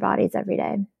putting in our bodies every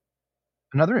day.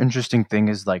 Another interesting thing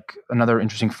is another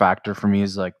interesting factor for me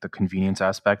is like the convenience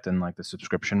aspect and like the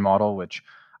subscription model, which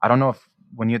I don't know if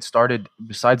when you had started,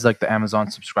 besides like the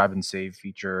Amazon subscribe and save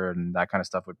feature and that kind of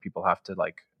stuff, what people have to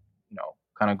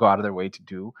kind of go out of their way to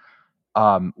do.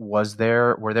 Were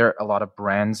there a lot of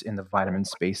brands in the vitamin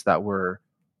space that were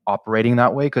operating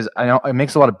that way? Because I know it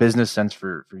makes a lot of business sense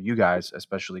for you guys,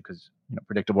 especially because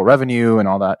predictable revenue and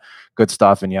all that good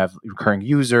stuff, and you have recurring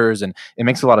users, and it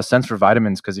makes a lot of sense for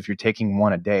vitamins. Because if you're taking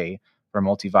one a day for a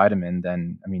multivitamin,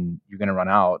 then you're going to run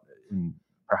out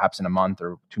perhaps in a month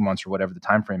or 2 months or whatever the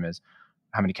time frame is,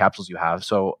 how many capsules you have.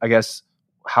 So I guess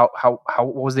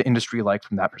what was the industry like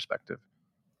from that perspective?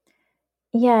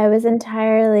 Yeah, it wasn't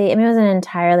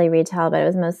entirely retail, but it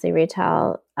was mostly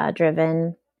retail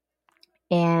driven.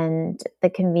 And the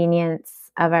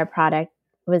convenience of our product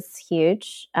was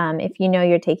huge. If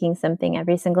you're taking something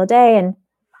every single day and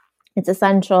it's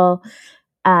essential,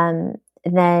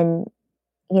 then,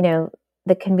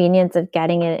 the convenience of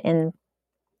getting it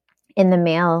in the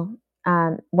mail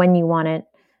when you want it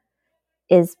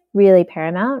is really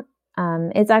paramount.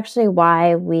 It's actually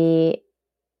why we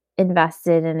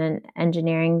invested in an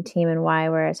engineering team and why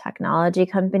we're a technology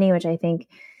company, which I think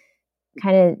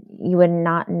kind of you would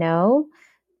not know,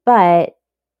 but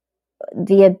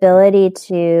the ability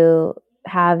to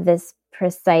have this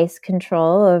precise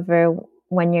control over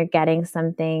when you're getting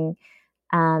something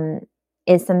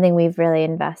is something we've really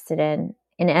invested in.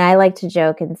 And I like to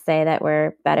joke and say that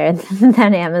we're better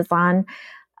than Amazon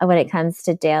when it comes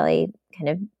to daily kind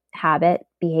of habit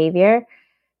behavior,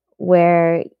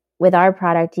 where with our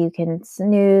product, you can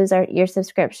snooze your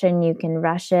subscription, you can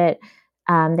rush it.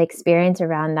 The experience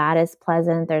around that is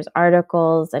pleasant. There's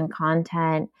articles and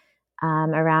content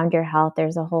around your health.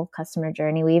 There's a whole customer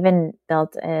journey. We even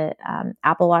built a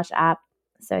Apple Watch app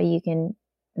so you can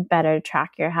better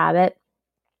track your habit.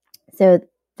 So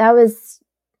there was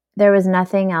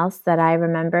nothing else that I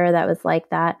remember that was like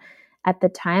that at the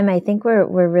time. I think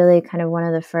we're really kind of one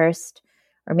of the first,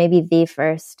 or maybe the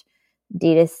first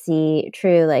true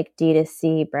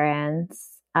D2C brands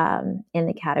in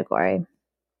the category.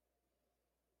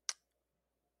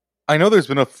 I know there's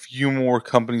been a few more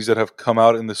companies that have come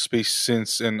out in the space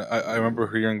since, and I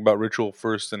remember hearing about Ritual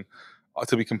first, and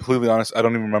to be completely honest, I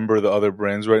don't even remember the other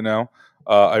brands right now.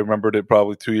 I remembered it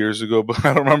probably 2 years ago, but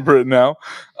I don't remember it now.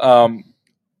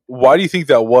 Why do you think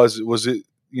that was? Was it,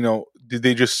 did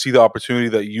they just see the opportunity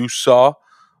that you saw?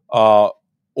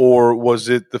 Or was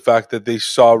it the fact that they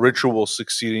saw Ritual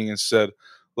succeeding and said,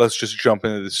 let's just jump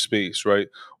into this space, right?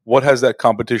 What has that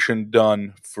competition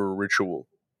done for Ritual?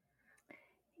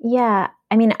 Yeah,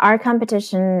 I mean, our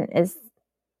competition is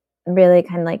really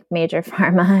kind of like major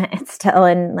pharma. It's still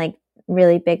in like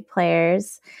really big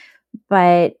players.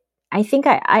 But I think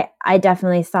I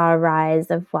definitely saw a rise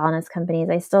of wellness companies.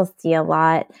 I still see a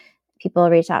lot. People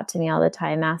reach out to me all the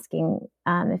time asking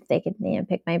if they could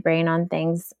pick my brain on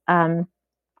things. I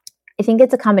think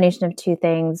it's a combination of two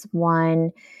things.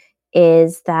 One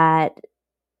is that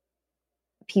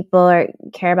people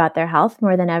care about their health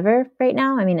more than ever right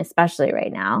now. I mean, especially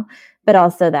right now, but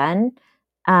also then.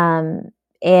 And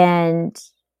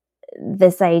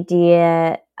this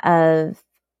idea of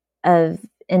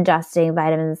ingesting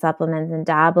vitamins and supplements and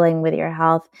dabbling with your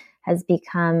health has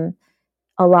become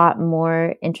a lot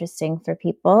more interesting for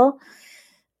people.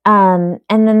 And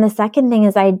then the second thing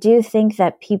is I do think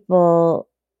that people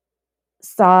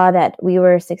saw that we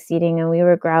were succeeding and we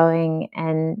were growing,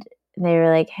 and they were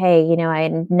like, hey,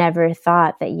 I never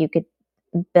thought that you could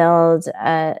build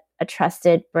a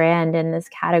trusted brand in this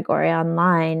category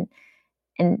online,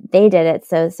 and they did it.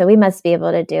 So we must be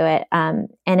able to do it. And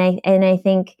I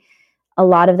think a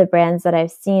lot of the brands that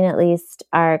I've seen, at least,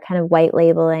 are kind of white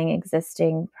labeling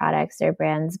existing products or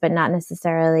brands, but not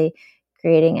necessarily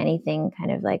creating anything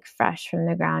kind of like fresh from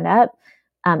the ground up,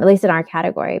 at least in our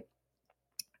category.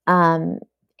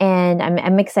 And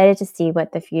I'm excited to see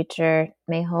what the future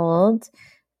may hold.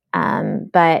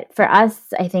 But for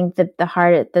us, I think that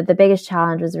the biggest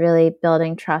challenge was really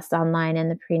building trust online in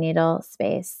the prenatal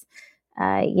space.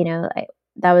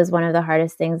 That was one of the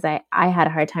hardest things I had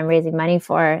a hard time raising money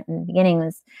for in the beginning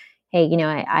was, hey,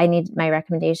 I need my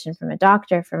recommendation from a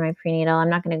doctor for my prenatal. I'm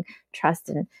not going to trust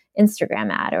an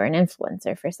Instagram ad or an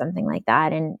influencer for something like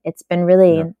that. And it's been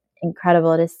really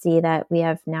incredible to see that we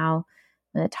have now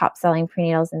the top selling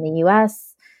prenatals in the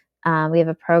US. We have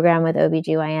a program with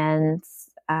OBGYNs,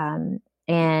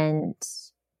 and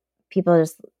people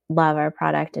just love our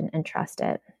product and trust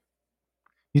it.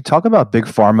 You talk about big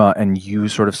pharma and you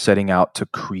sort of setting out to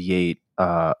create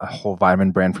a whole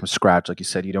vitamin brand from scratch. Like you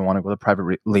said, you don't want to go the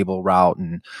private label route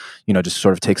and, just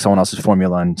sort of take someone else's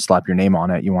formula and slap your name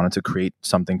on it. You wanted to create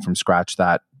something from scratch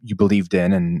that you believed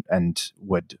in and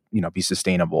would, be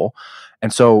sustainable.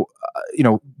 And so,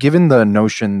 given the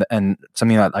notion and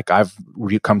something that like I've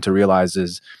come to realize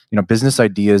is, business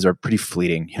ideas are pretty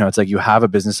fleeting. It's like you have a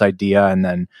business idea and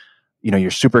then,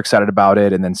 you're super excited about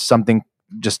it. And then something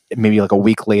just maybe like a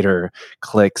week later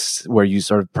clicks where you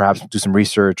sort of perhaps do some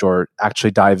research or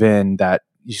actually dive in that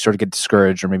you sort of get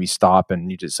discouraged or maybe stop,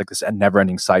 and you just like this never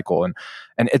ending cycle. And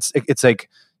it's like,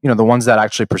 the ones that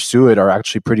actually pursue it are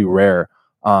actually pretty rare.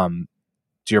 To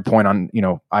your point on,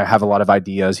 I have a lot of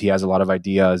ideas. He has a lot of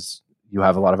ideas. You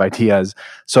have a lot of ideas.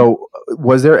 So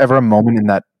was there ever a moment in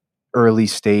that early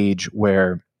stage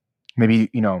where maybe,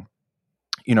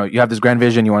 you have this grand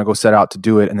vision, you want to go set out to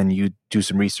do it, and then you do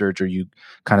some research or you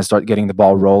kind of start getting the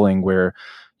ball rolling where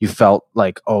you felt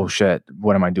like, oh shit,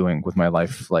 what am I doing with my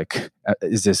life? Like,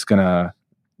 is this going to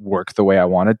work the way I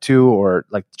wanted to? Or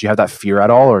like, did you have that fear at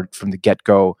all? Or from the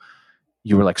get-go,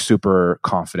 you were like super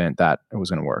confident that it was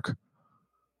going to work?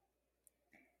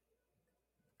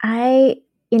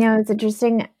 It's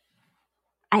interesting.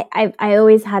 I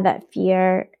always had that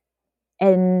fear.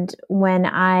 And when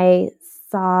I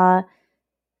saw,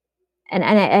 and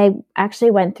I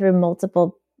actually went through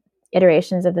multiple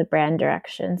iterations of the brand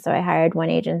direction. So I hired one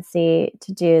agency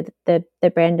to do the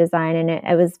brand design, and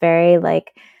it was very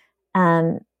like,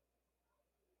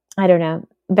 I don't know,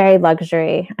 very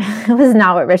luxury. It was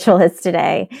not what Ritual is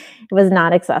today. It was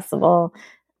not accessible.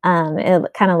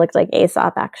 It kind of looked like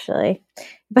Aesop, actually.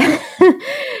 But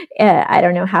yeah, I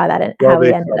don't know how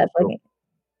we ended up looking.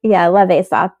 Yeah, I love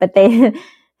Aesop, but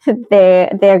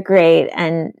they're great,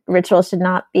 and Ritual should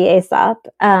not be Aesop.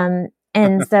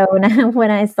 And so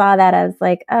when I saw that, I was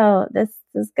like, oh, this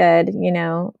is good,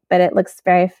 but it looks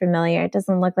very familiar. It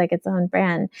doesn't look like its own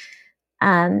brand.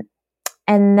 And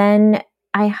then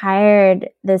I hired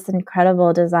this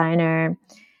incredible designer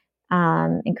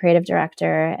and creative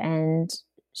director, and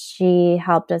she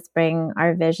helped us bring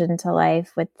our vision to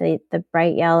life with the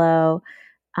bright yellow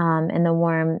and the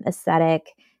warm aesthetic.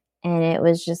 And it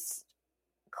was just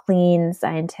clean,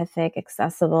 scientific,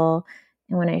 accessible.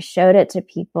 And when I showed it to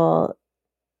people,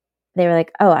 they were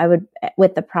like, oh,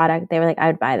 with the product, they were like, I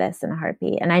would buy this in a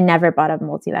heartbeat. And I never bought a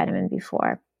multivitamin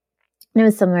before. And it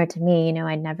was similar to me,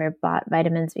 I'd never bought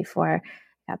vitamins before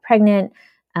I got pregnant.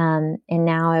 And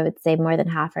now I would say more than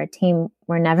half our team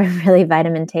were never really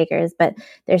vitamin takers. But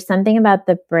there's something about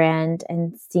the brand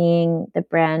and seeing the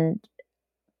brand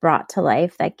brought to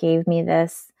life that gave me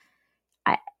this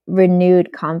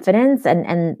renewed confidence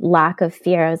and lack of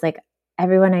fear. I was like,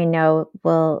 everyone I know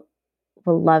will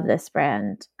love this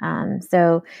brand.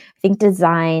 So I think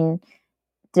design,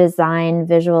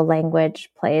 visual language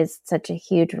plays such a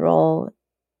huge role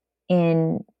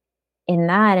in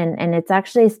that. And it's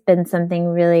actually been something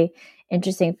really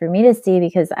interesting for me to see,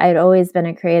 because I'd always been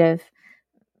a creative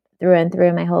through and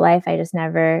through my whole life. I just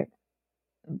never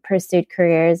pursued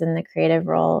careers in the creative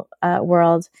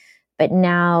world. But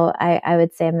now I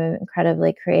would say I'm an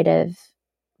incredibly creatively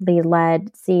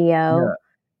led CEO.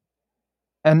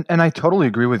 Yeah. And I totally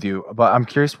agree with you, but I'm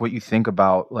curious what you think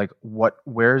about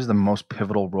where's the most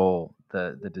pivotal role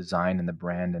the design and the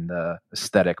brand and the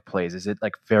aesthetic plays? Is it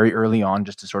like very early on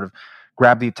just to sort of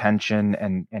grab the attention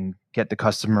and get the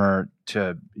customer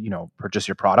to, purchase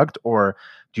your product? Or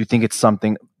do you think it's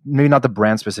something, maybe not the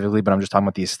brand specifically, but I'm just talking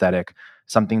about the aesthetic,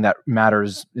 something that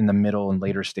matters in the middle and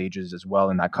later stages as well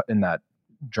in that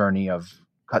journey of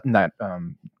in that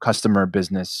customer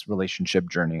business relationship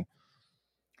journey?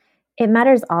 It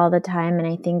matters all the time. And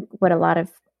I think what a lot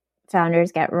of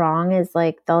founders get wrong is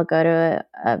they'll go to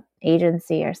a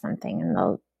agency or something and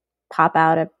they'll pop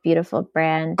out a beautiful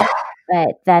brand,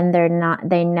 but then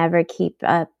they never keep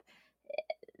up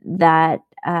that,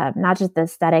 not just the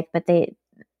aesthetic, but they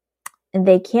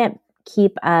can't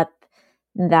keep up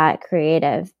that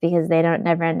creative because they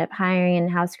never end up hiring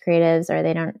in-house creatives, or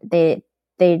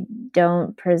they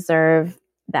don't preserve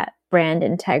that brand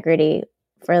integrity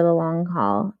for the long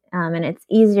haul. And it's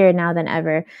easier now than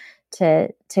ever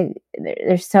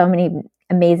there's so many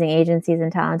amazing agencies and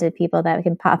talented people that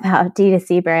can pop out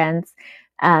D2C brands.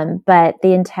 But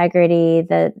the integrity,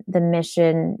 the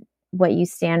mission, what you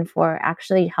stand for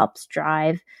actually helps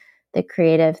drive the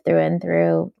creative through and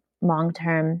through long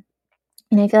term.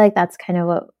 And I feel like that's kind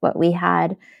of what we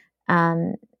had.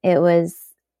 It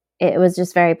was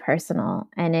just very personal,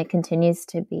 and it continues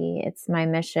to be. It's my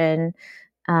mission.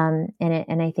 And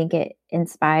I think it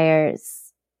inspires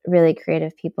really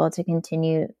creative people to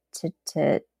continue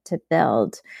to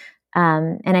build.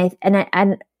 And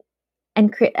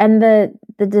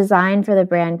the design for the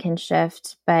brand can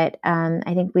shift, but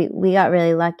I think we got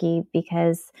really lucky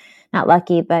because, not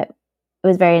lucky, but it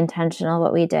was very intentional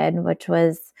what we did, which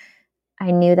was, I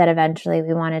knew that eventually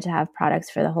we wanted to have products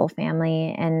for the whole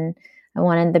family, and I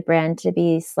wanted the brand to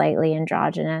be slightly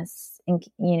androgynous, and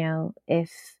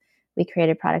if we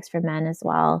created products for men as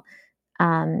well.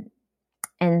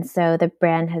 And so the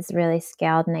brand has really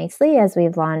scaled nicely as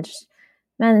we've launched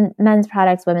men's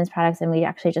products, women's products, and we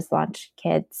actually just launched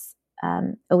kids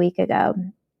a week ago.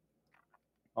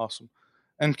 Awesome.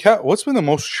 And Kat, what's been the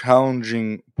most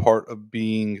challenging part of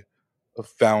being a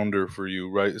founder for you,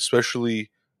 right? Especially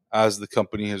as the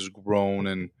company has grown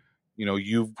and,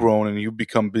 you've grown and you've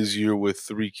become busier with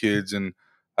 3 kids and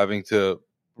having to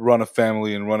run a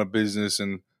family and run a business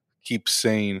and keep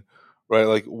sane, right?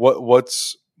 Like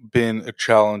what's been a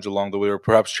challenge along the way, or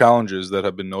perhaps challenges that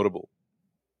have been notable?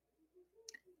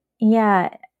 Yeah,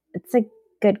 it's a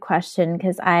good question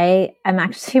because I'm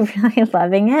actually really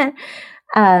loving it.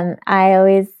 I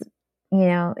always,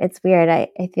 it's weird. I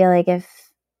feel like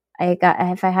if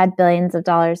I had billions of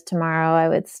dollars tomorrow, I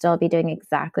would still be doing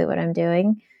exactly what I'm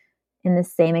doing in the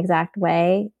same exact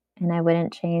way, and I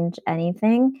wouldn't change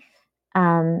anything.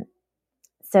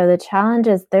 So the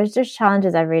challenges, there's just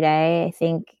challenges every day. I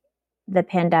think the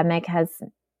pandemic has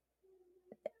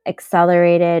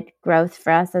accelerated growth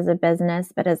for us as a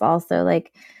business, but has also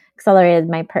accelerated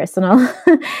my personal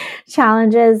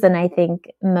challenges. And I think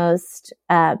most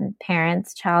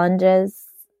parents' challenges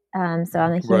So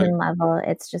on the human level,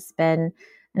 it's just been,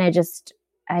 and I just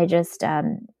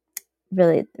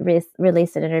really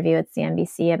released an interview with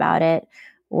CNBC about it,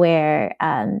 where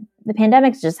the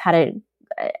pandemic's just had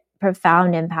a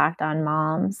profound impact on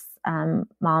moms.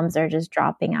 Moms are just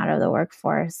dropping out of the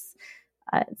workforce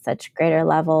at such greater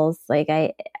levels. Like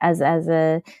as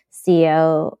a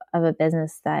CEO of a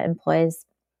business that employs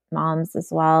moms as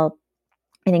well,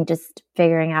 I think just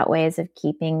figuring out ways of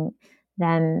keeping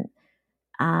them,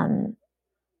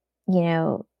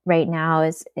 right now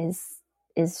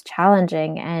is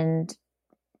challenging, and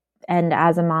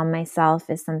as a mom myself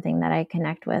is something that I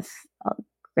connect with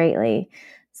greatly.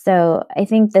 So I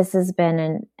think this has been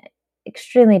an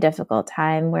extremely difficult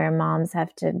time where moms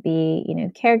have to be,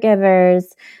 caregivers,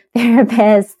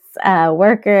 therapists,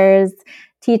 workers,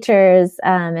 teachers,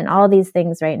 and all these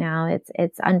things right now.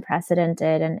 It's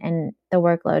unprecedented, and the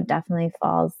workload definitely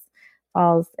falls.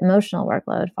 Emotional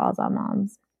workload falls on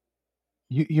moms.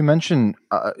 You mentioned,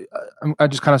 I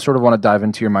just kind of sort of want to dive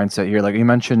into your mindset here. Like you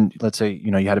mentioned, let's say,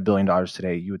 you had $1 billion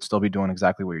today, you would still be doing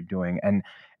exactly what you're doing. And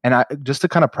I, just to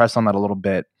kind of press on that a little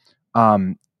bit.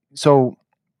 So,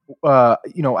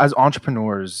 as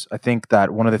entrepreneurs, I think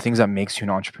that one of the things that makes you an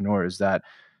entrepreneur is that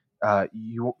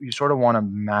you sort of want to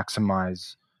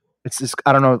maximize. It's this,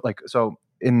 I don't know, like, so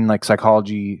in like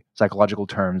psychological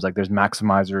terms, like there's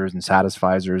maximizers and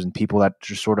satisficers and people that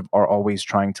just sort of are always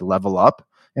trying to level up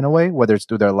in a way, whether it's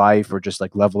through their life or just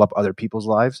like level up other people's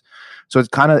lives. So it's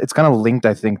kind of linked,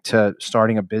 I think, to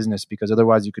starting a business, because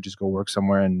otherwise you could just go work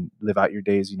somewhere and live out your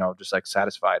days, just like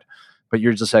satisfied. But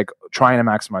you're just like trying to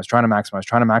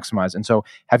maximize. And so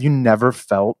have you never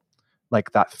felt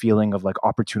like that feeling of like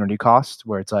opportunity cost,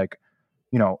 where it's like,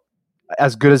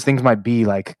 as good as things might be,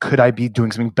 like, could I be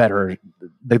doing something better?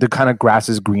 Like the kind of grass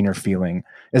is greener feeling.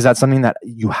 Is that something that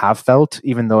you have felt,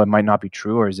 even though it might not be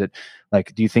true? Or is it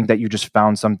like, do you think that you just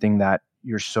found something that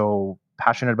you're so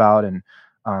passionate about and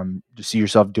just see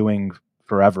yourself doing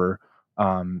forever,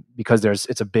 because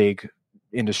it's a big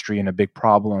industry and a big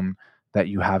problem that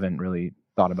you haven't really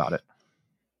thought about it?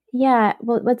 Yeah.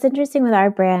 Well, what's interesting with our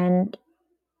brand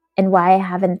and why I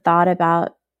haven't thought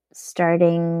about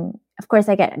starting, of course,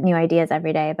 I get new ideas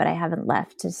every day, but I haven't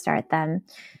left to start them,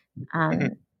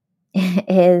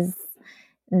 is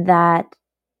that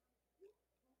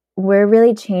we're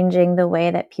really changing the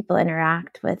way that people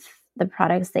interact with the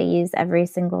products they use every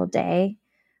single day.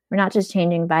 We're not just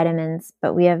changing vitamins,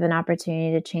 but we have an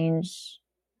opportunity to change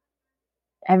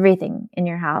everything in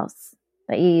your house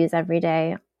that you use every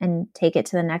day and take it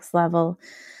to the next level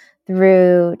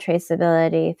through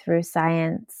traceability, through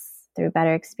science, through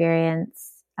better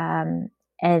experience.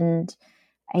 And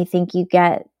I think you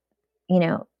get,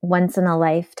 once in a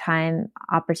lifetime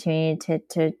opportunity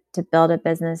to build a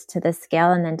business to this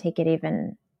scale and then take it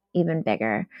even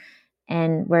bigger.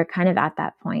 And we're kind of at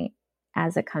that point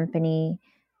as a company,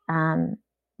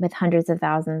 with hundreds of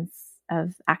thousands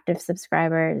of active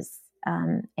subscribers.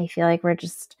 I feel like we're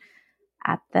just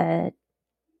at the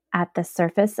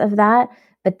surface of that,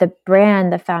 but the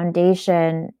brand, the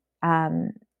foundation,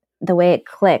 the way it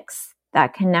clicks,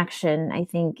 that connection, I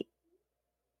think,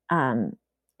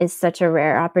 is such a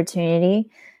rare opportunity.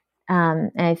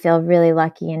 And I feel really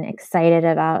lucky and excited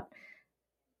about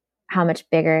how much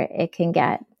bigger it can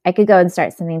get. I could go and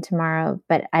start something tomorrow,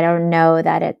 but I don't know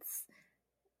that it's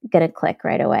going to click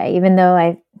right away, even though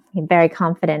I'm very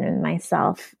confident in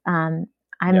myself. I'm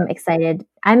excited.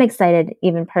 I'm excited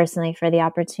even personally for the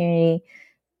opportunity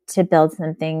to build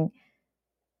something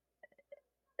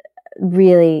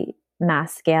really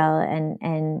mass scale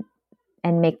and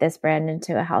make this brand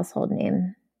into a household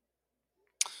name.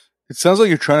 It sounds like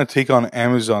you're trying to take on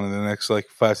Amazon in the next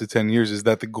 5 to 10 years. Is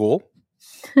that the goal?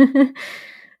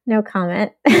 No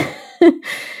comment.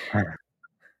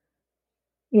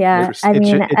 Yeah, it should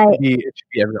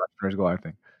be every entrepreneur's goal, I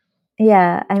think.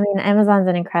 Yeah, I mean, Amazon's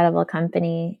an incredible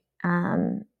company,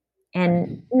 and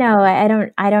no, I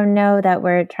don't know that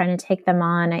we're trying to take them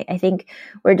on. I think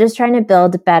we're just trying to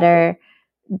build better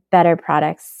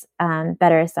products,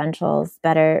 better essentials,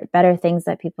 better things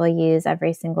that people use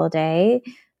every single day,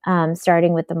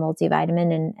 starting with the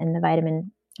multivitamin and the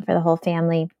vitamin for the whole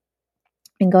family,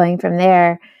 and going from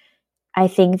there. I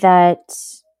think that,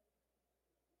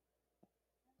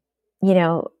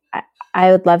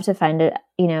 I would love to find it,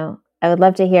 I would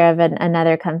love to hear of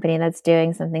another company that's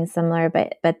doing something similar,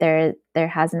 but there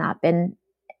has not been.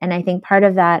 And I think part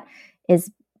of that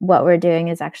is what we're doing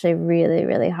is actually really,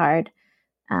 really hard.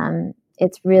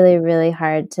 It's really, really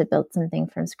hard to build something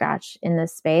from scratch in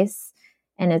this space.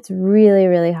 And it's really,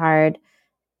 really hard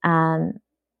to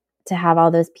have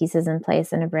all those pieces in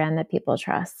place in a brand that people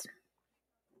trust.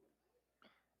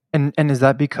 And is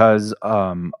that because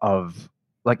of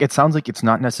like it sounds like it's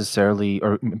not necessarily,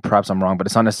 or perhaps I'm wrong, but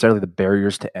it's not necessarily the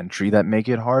barriers to entry that make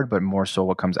it hard, but more so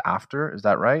what comes after. Is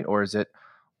that right? Or is it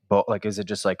both? Like, is it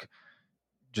just like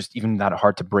just even that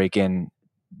hard to break in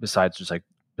besides just like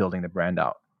building the brand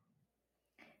out?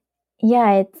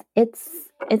 Yeah, it's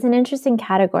an interesting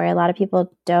category. A lot of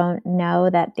people don't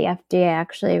know that the FDA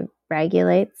actually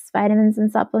regulates vitamins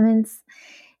and supplements.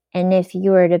 And if you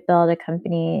were to build a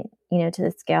company, to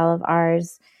the scale of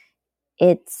ours,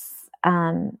 it's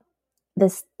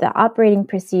the operating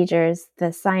procedures,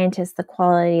 the scientists, the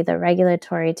quality, the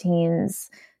regulatory teams,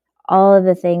 all of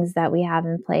the things that we have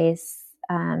in place,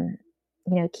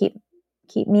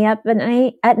 keep me up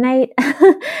at night,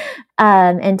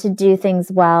 and to do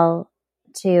things well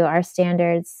to our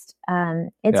standards.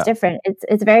 It's Yeah. different.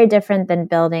 It's very different than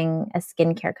building a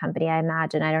skincare company. I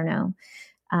imagine. I don't know.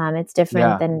 It's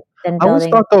different Yeah. than I always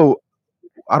building. thought though,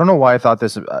 I don't know why I thought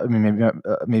this. I mean,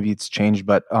 maybe it's changed,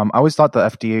 but I always thought the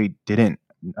FDA didn't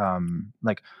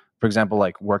like, for example,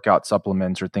 like workout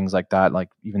supplements or things like that, like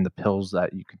even the pills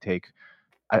that you could take.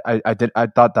 I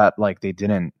thought that like they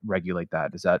didn't regulate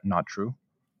that. Is that not true?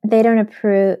 They don't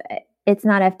approve. It's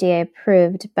not FDA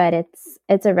approved, but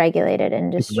it's a regulated It's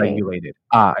industry. regulated.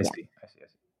 Ah, I Yeah, see. I see. I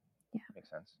see. yeah. Makes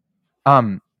sense.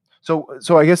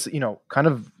 So I guess kind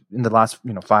of in the last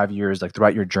 5 years, like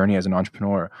throughout your journey as an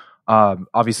entrepreneur,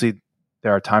 obviously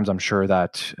there are times I'm sure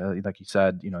that, like you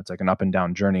said, it's like an up and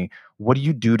down journey. What do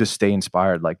you do to stay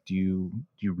inspired? Like, do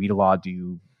you read a lot? Do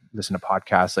you listen to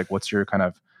podcasts? Like, what's your kind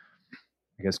of,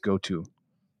 I guess, go to?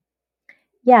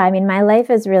 Yeah, I mean, my life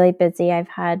is really busy. I've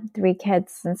had 3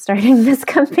 kids since starting this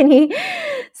company.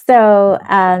 So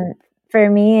for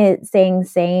me, staying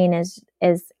sane is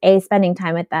spending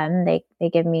time with them. They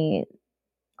give me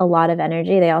a lot of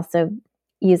energy. They also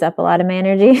use up a lot of my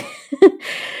energy.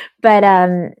 But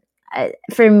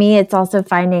for me, it's also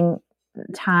finding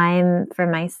time for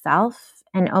myself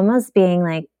and almost being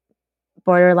like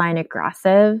borderline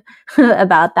aggressive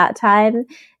about that time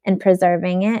and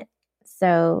preserving it.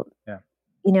 So Yeah.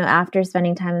 after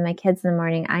spending time with my kids in the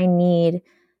morning, I need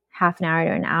half an hour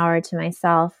to an hour to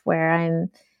myself where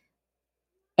I'm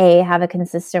have a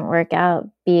consistent workout,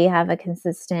 B, have a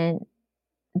consistent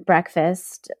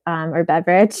breakfast or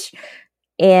beverage,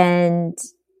 and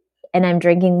I'm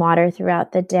drinking water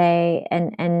throughout the day,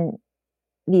 and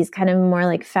these kind of more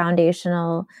like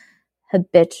foundational,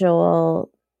 habitual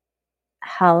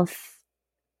health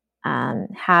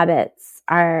habits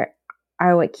are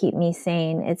what keep me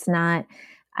sane.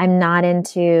 I'm not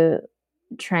into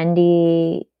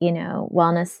trendy,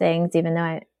 wellness things, even though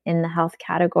I'm in the health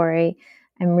category.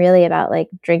 I'm really about like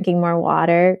drinking more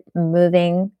water,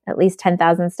 moving at least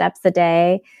 10,000 steps a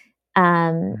day,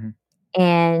 um, Mm-hmm.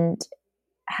 and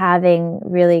having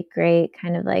really great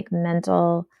kind of like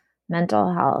mental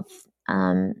health.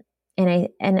 And I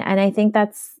think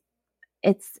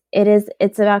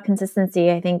it's about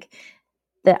consistency. I think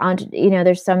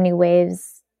there's so many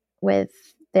waves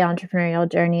with the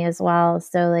entrepreneurial journey as well.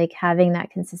 So like having that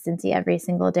consistency every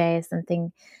single day is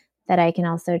something that I can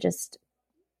also just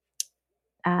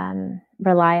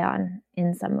rely on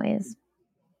in some ways.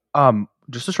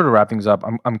 Just to sort of wrap things up,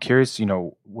 I'm curious,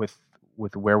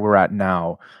 with where we're at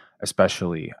now,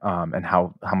 especially, and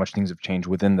how much things have changed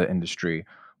within the industry.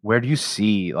 Where do you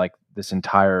see like this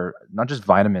entire, not just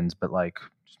vitamins, but like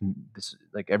this,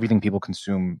 like everything people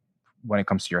consume when it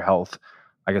comes to your health?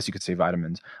 I guess you could say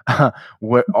vitamins.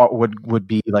 Would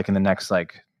be like in the next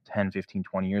like 10, 15,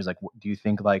 20 years? Like, do you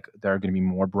think like there are going to be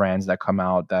more brands that come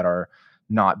out that are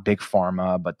not big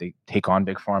pharma, but they take on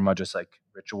big pharma, just like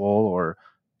Ritual, or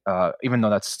even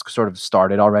though that's sort of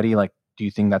started already, like, do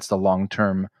you think that's the long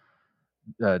term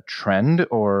trend,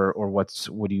 or what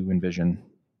do you envision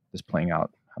this playing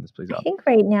out? How this plays I out? think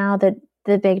right now the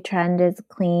big trend is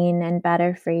clean and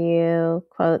better for you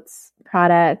quotes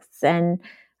products, and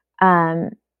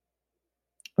um,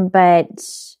 but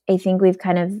I think we've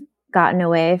kind of gotten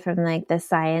away from like the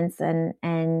science and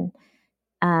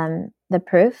the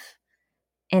proof.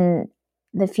 And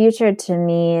the future to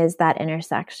me is that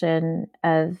intersection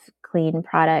of clean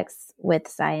products with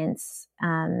science.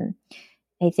 I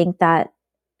think that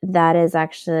is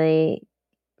actually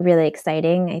really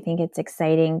exciting. I think it's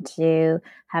exciting to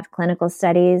have clinical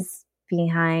studies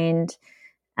behind,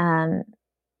 um,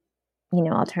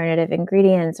 alternative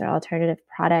ingredients or alternative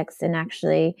products, and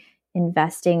actually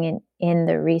investing in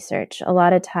the research. A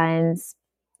lot of times,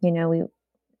 we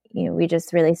we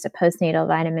just released a postnatal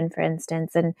vitamin, for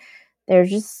instance, and there's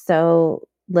just so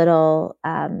little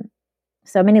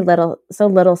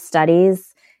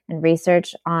studies and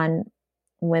research on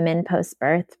women post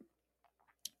birth.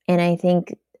 And I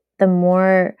think the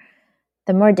more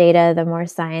data, the more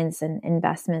science and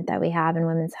investment that we have in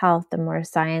women's health, the more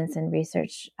science and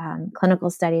research, clinical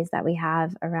studies that we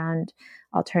have around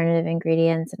alternative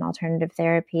ingredients and alternative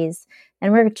therapies.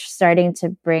 And we're starting to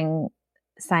bring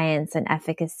science and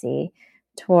efficacy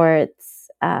towards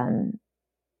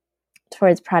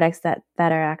products that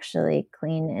are actually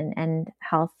clean and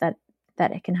health, that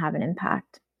it can have an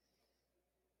impact.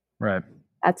 Right.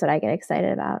 That's what I get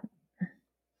excited about.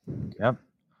 Yep.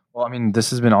 Well, I mean,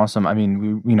 this has been awesome. I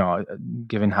mean,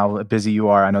 given how busy you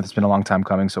are, I know it's been a long time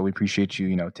coming, so we appreciate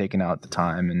you, taking out the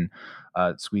time and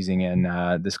squeezing in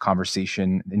this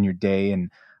conversation in your day. And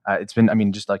it's been, I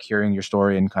mean, just like hearing your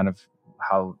story and kind of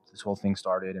how this whole thing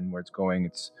started and where it's going.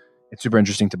 It's super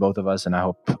interesting to both of us, and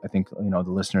I think the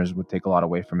listeners would take a lot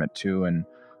away from it too. And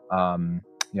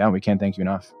we can't thank you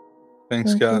enough.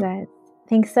 Thanks, Thank Kat. you guys.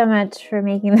 Thanks so much for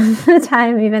making the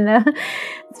time, even though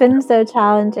it's been so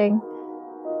challenging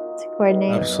to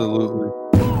coordinate. Absolutely.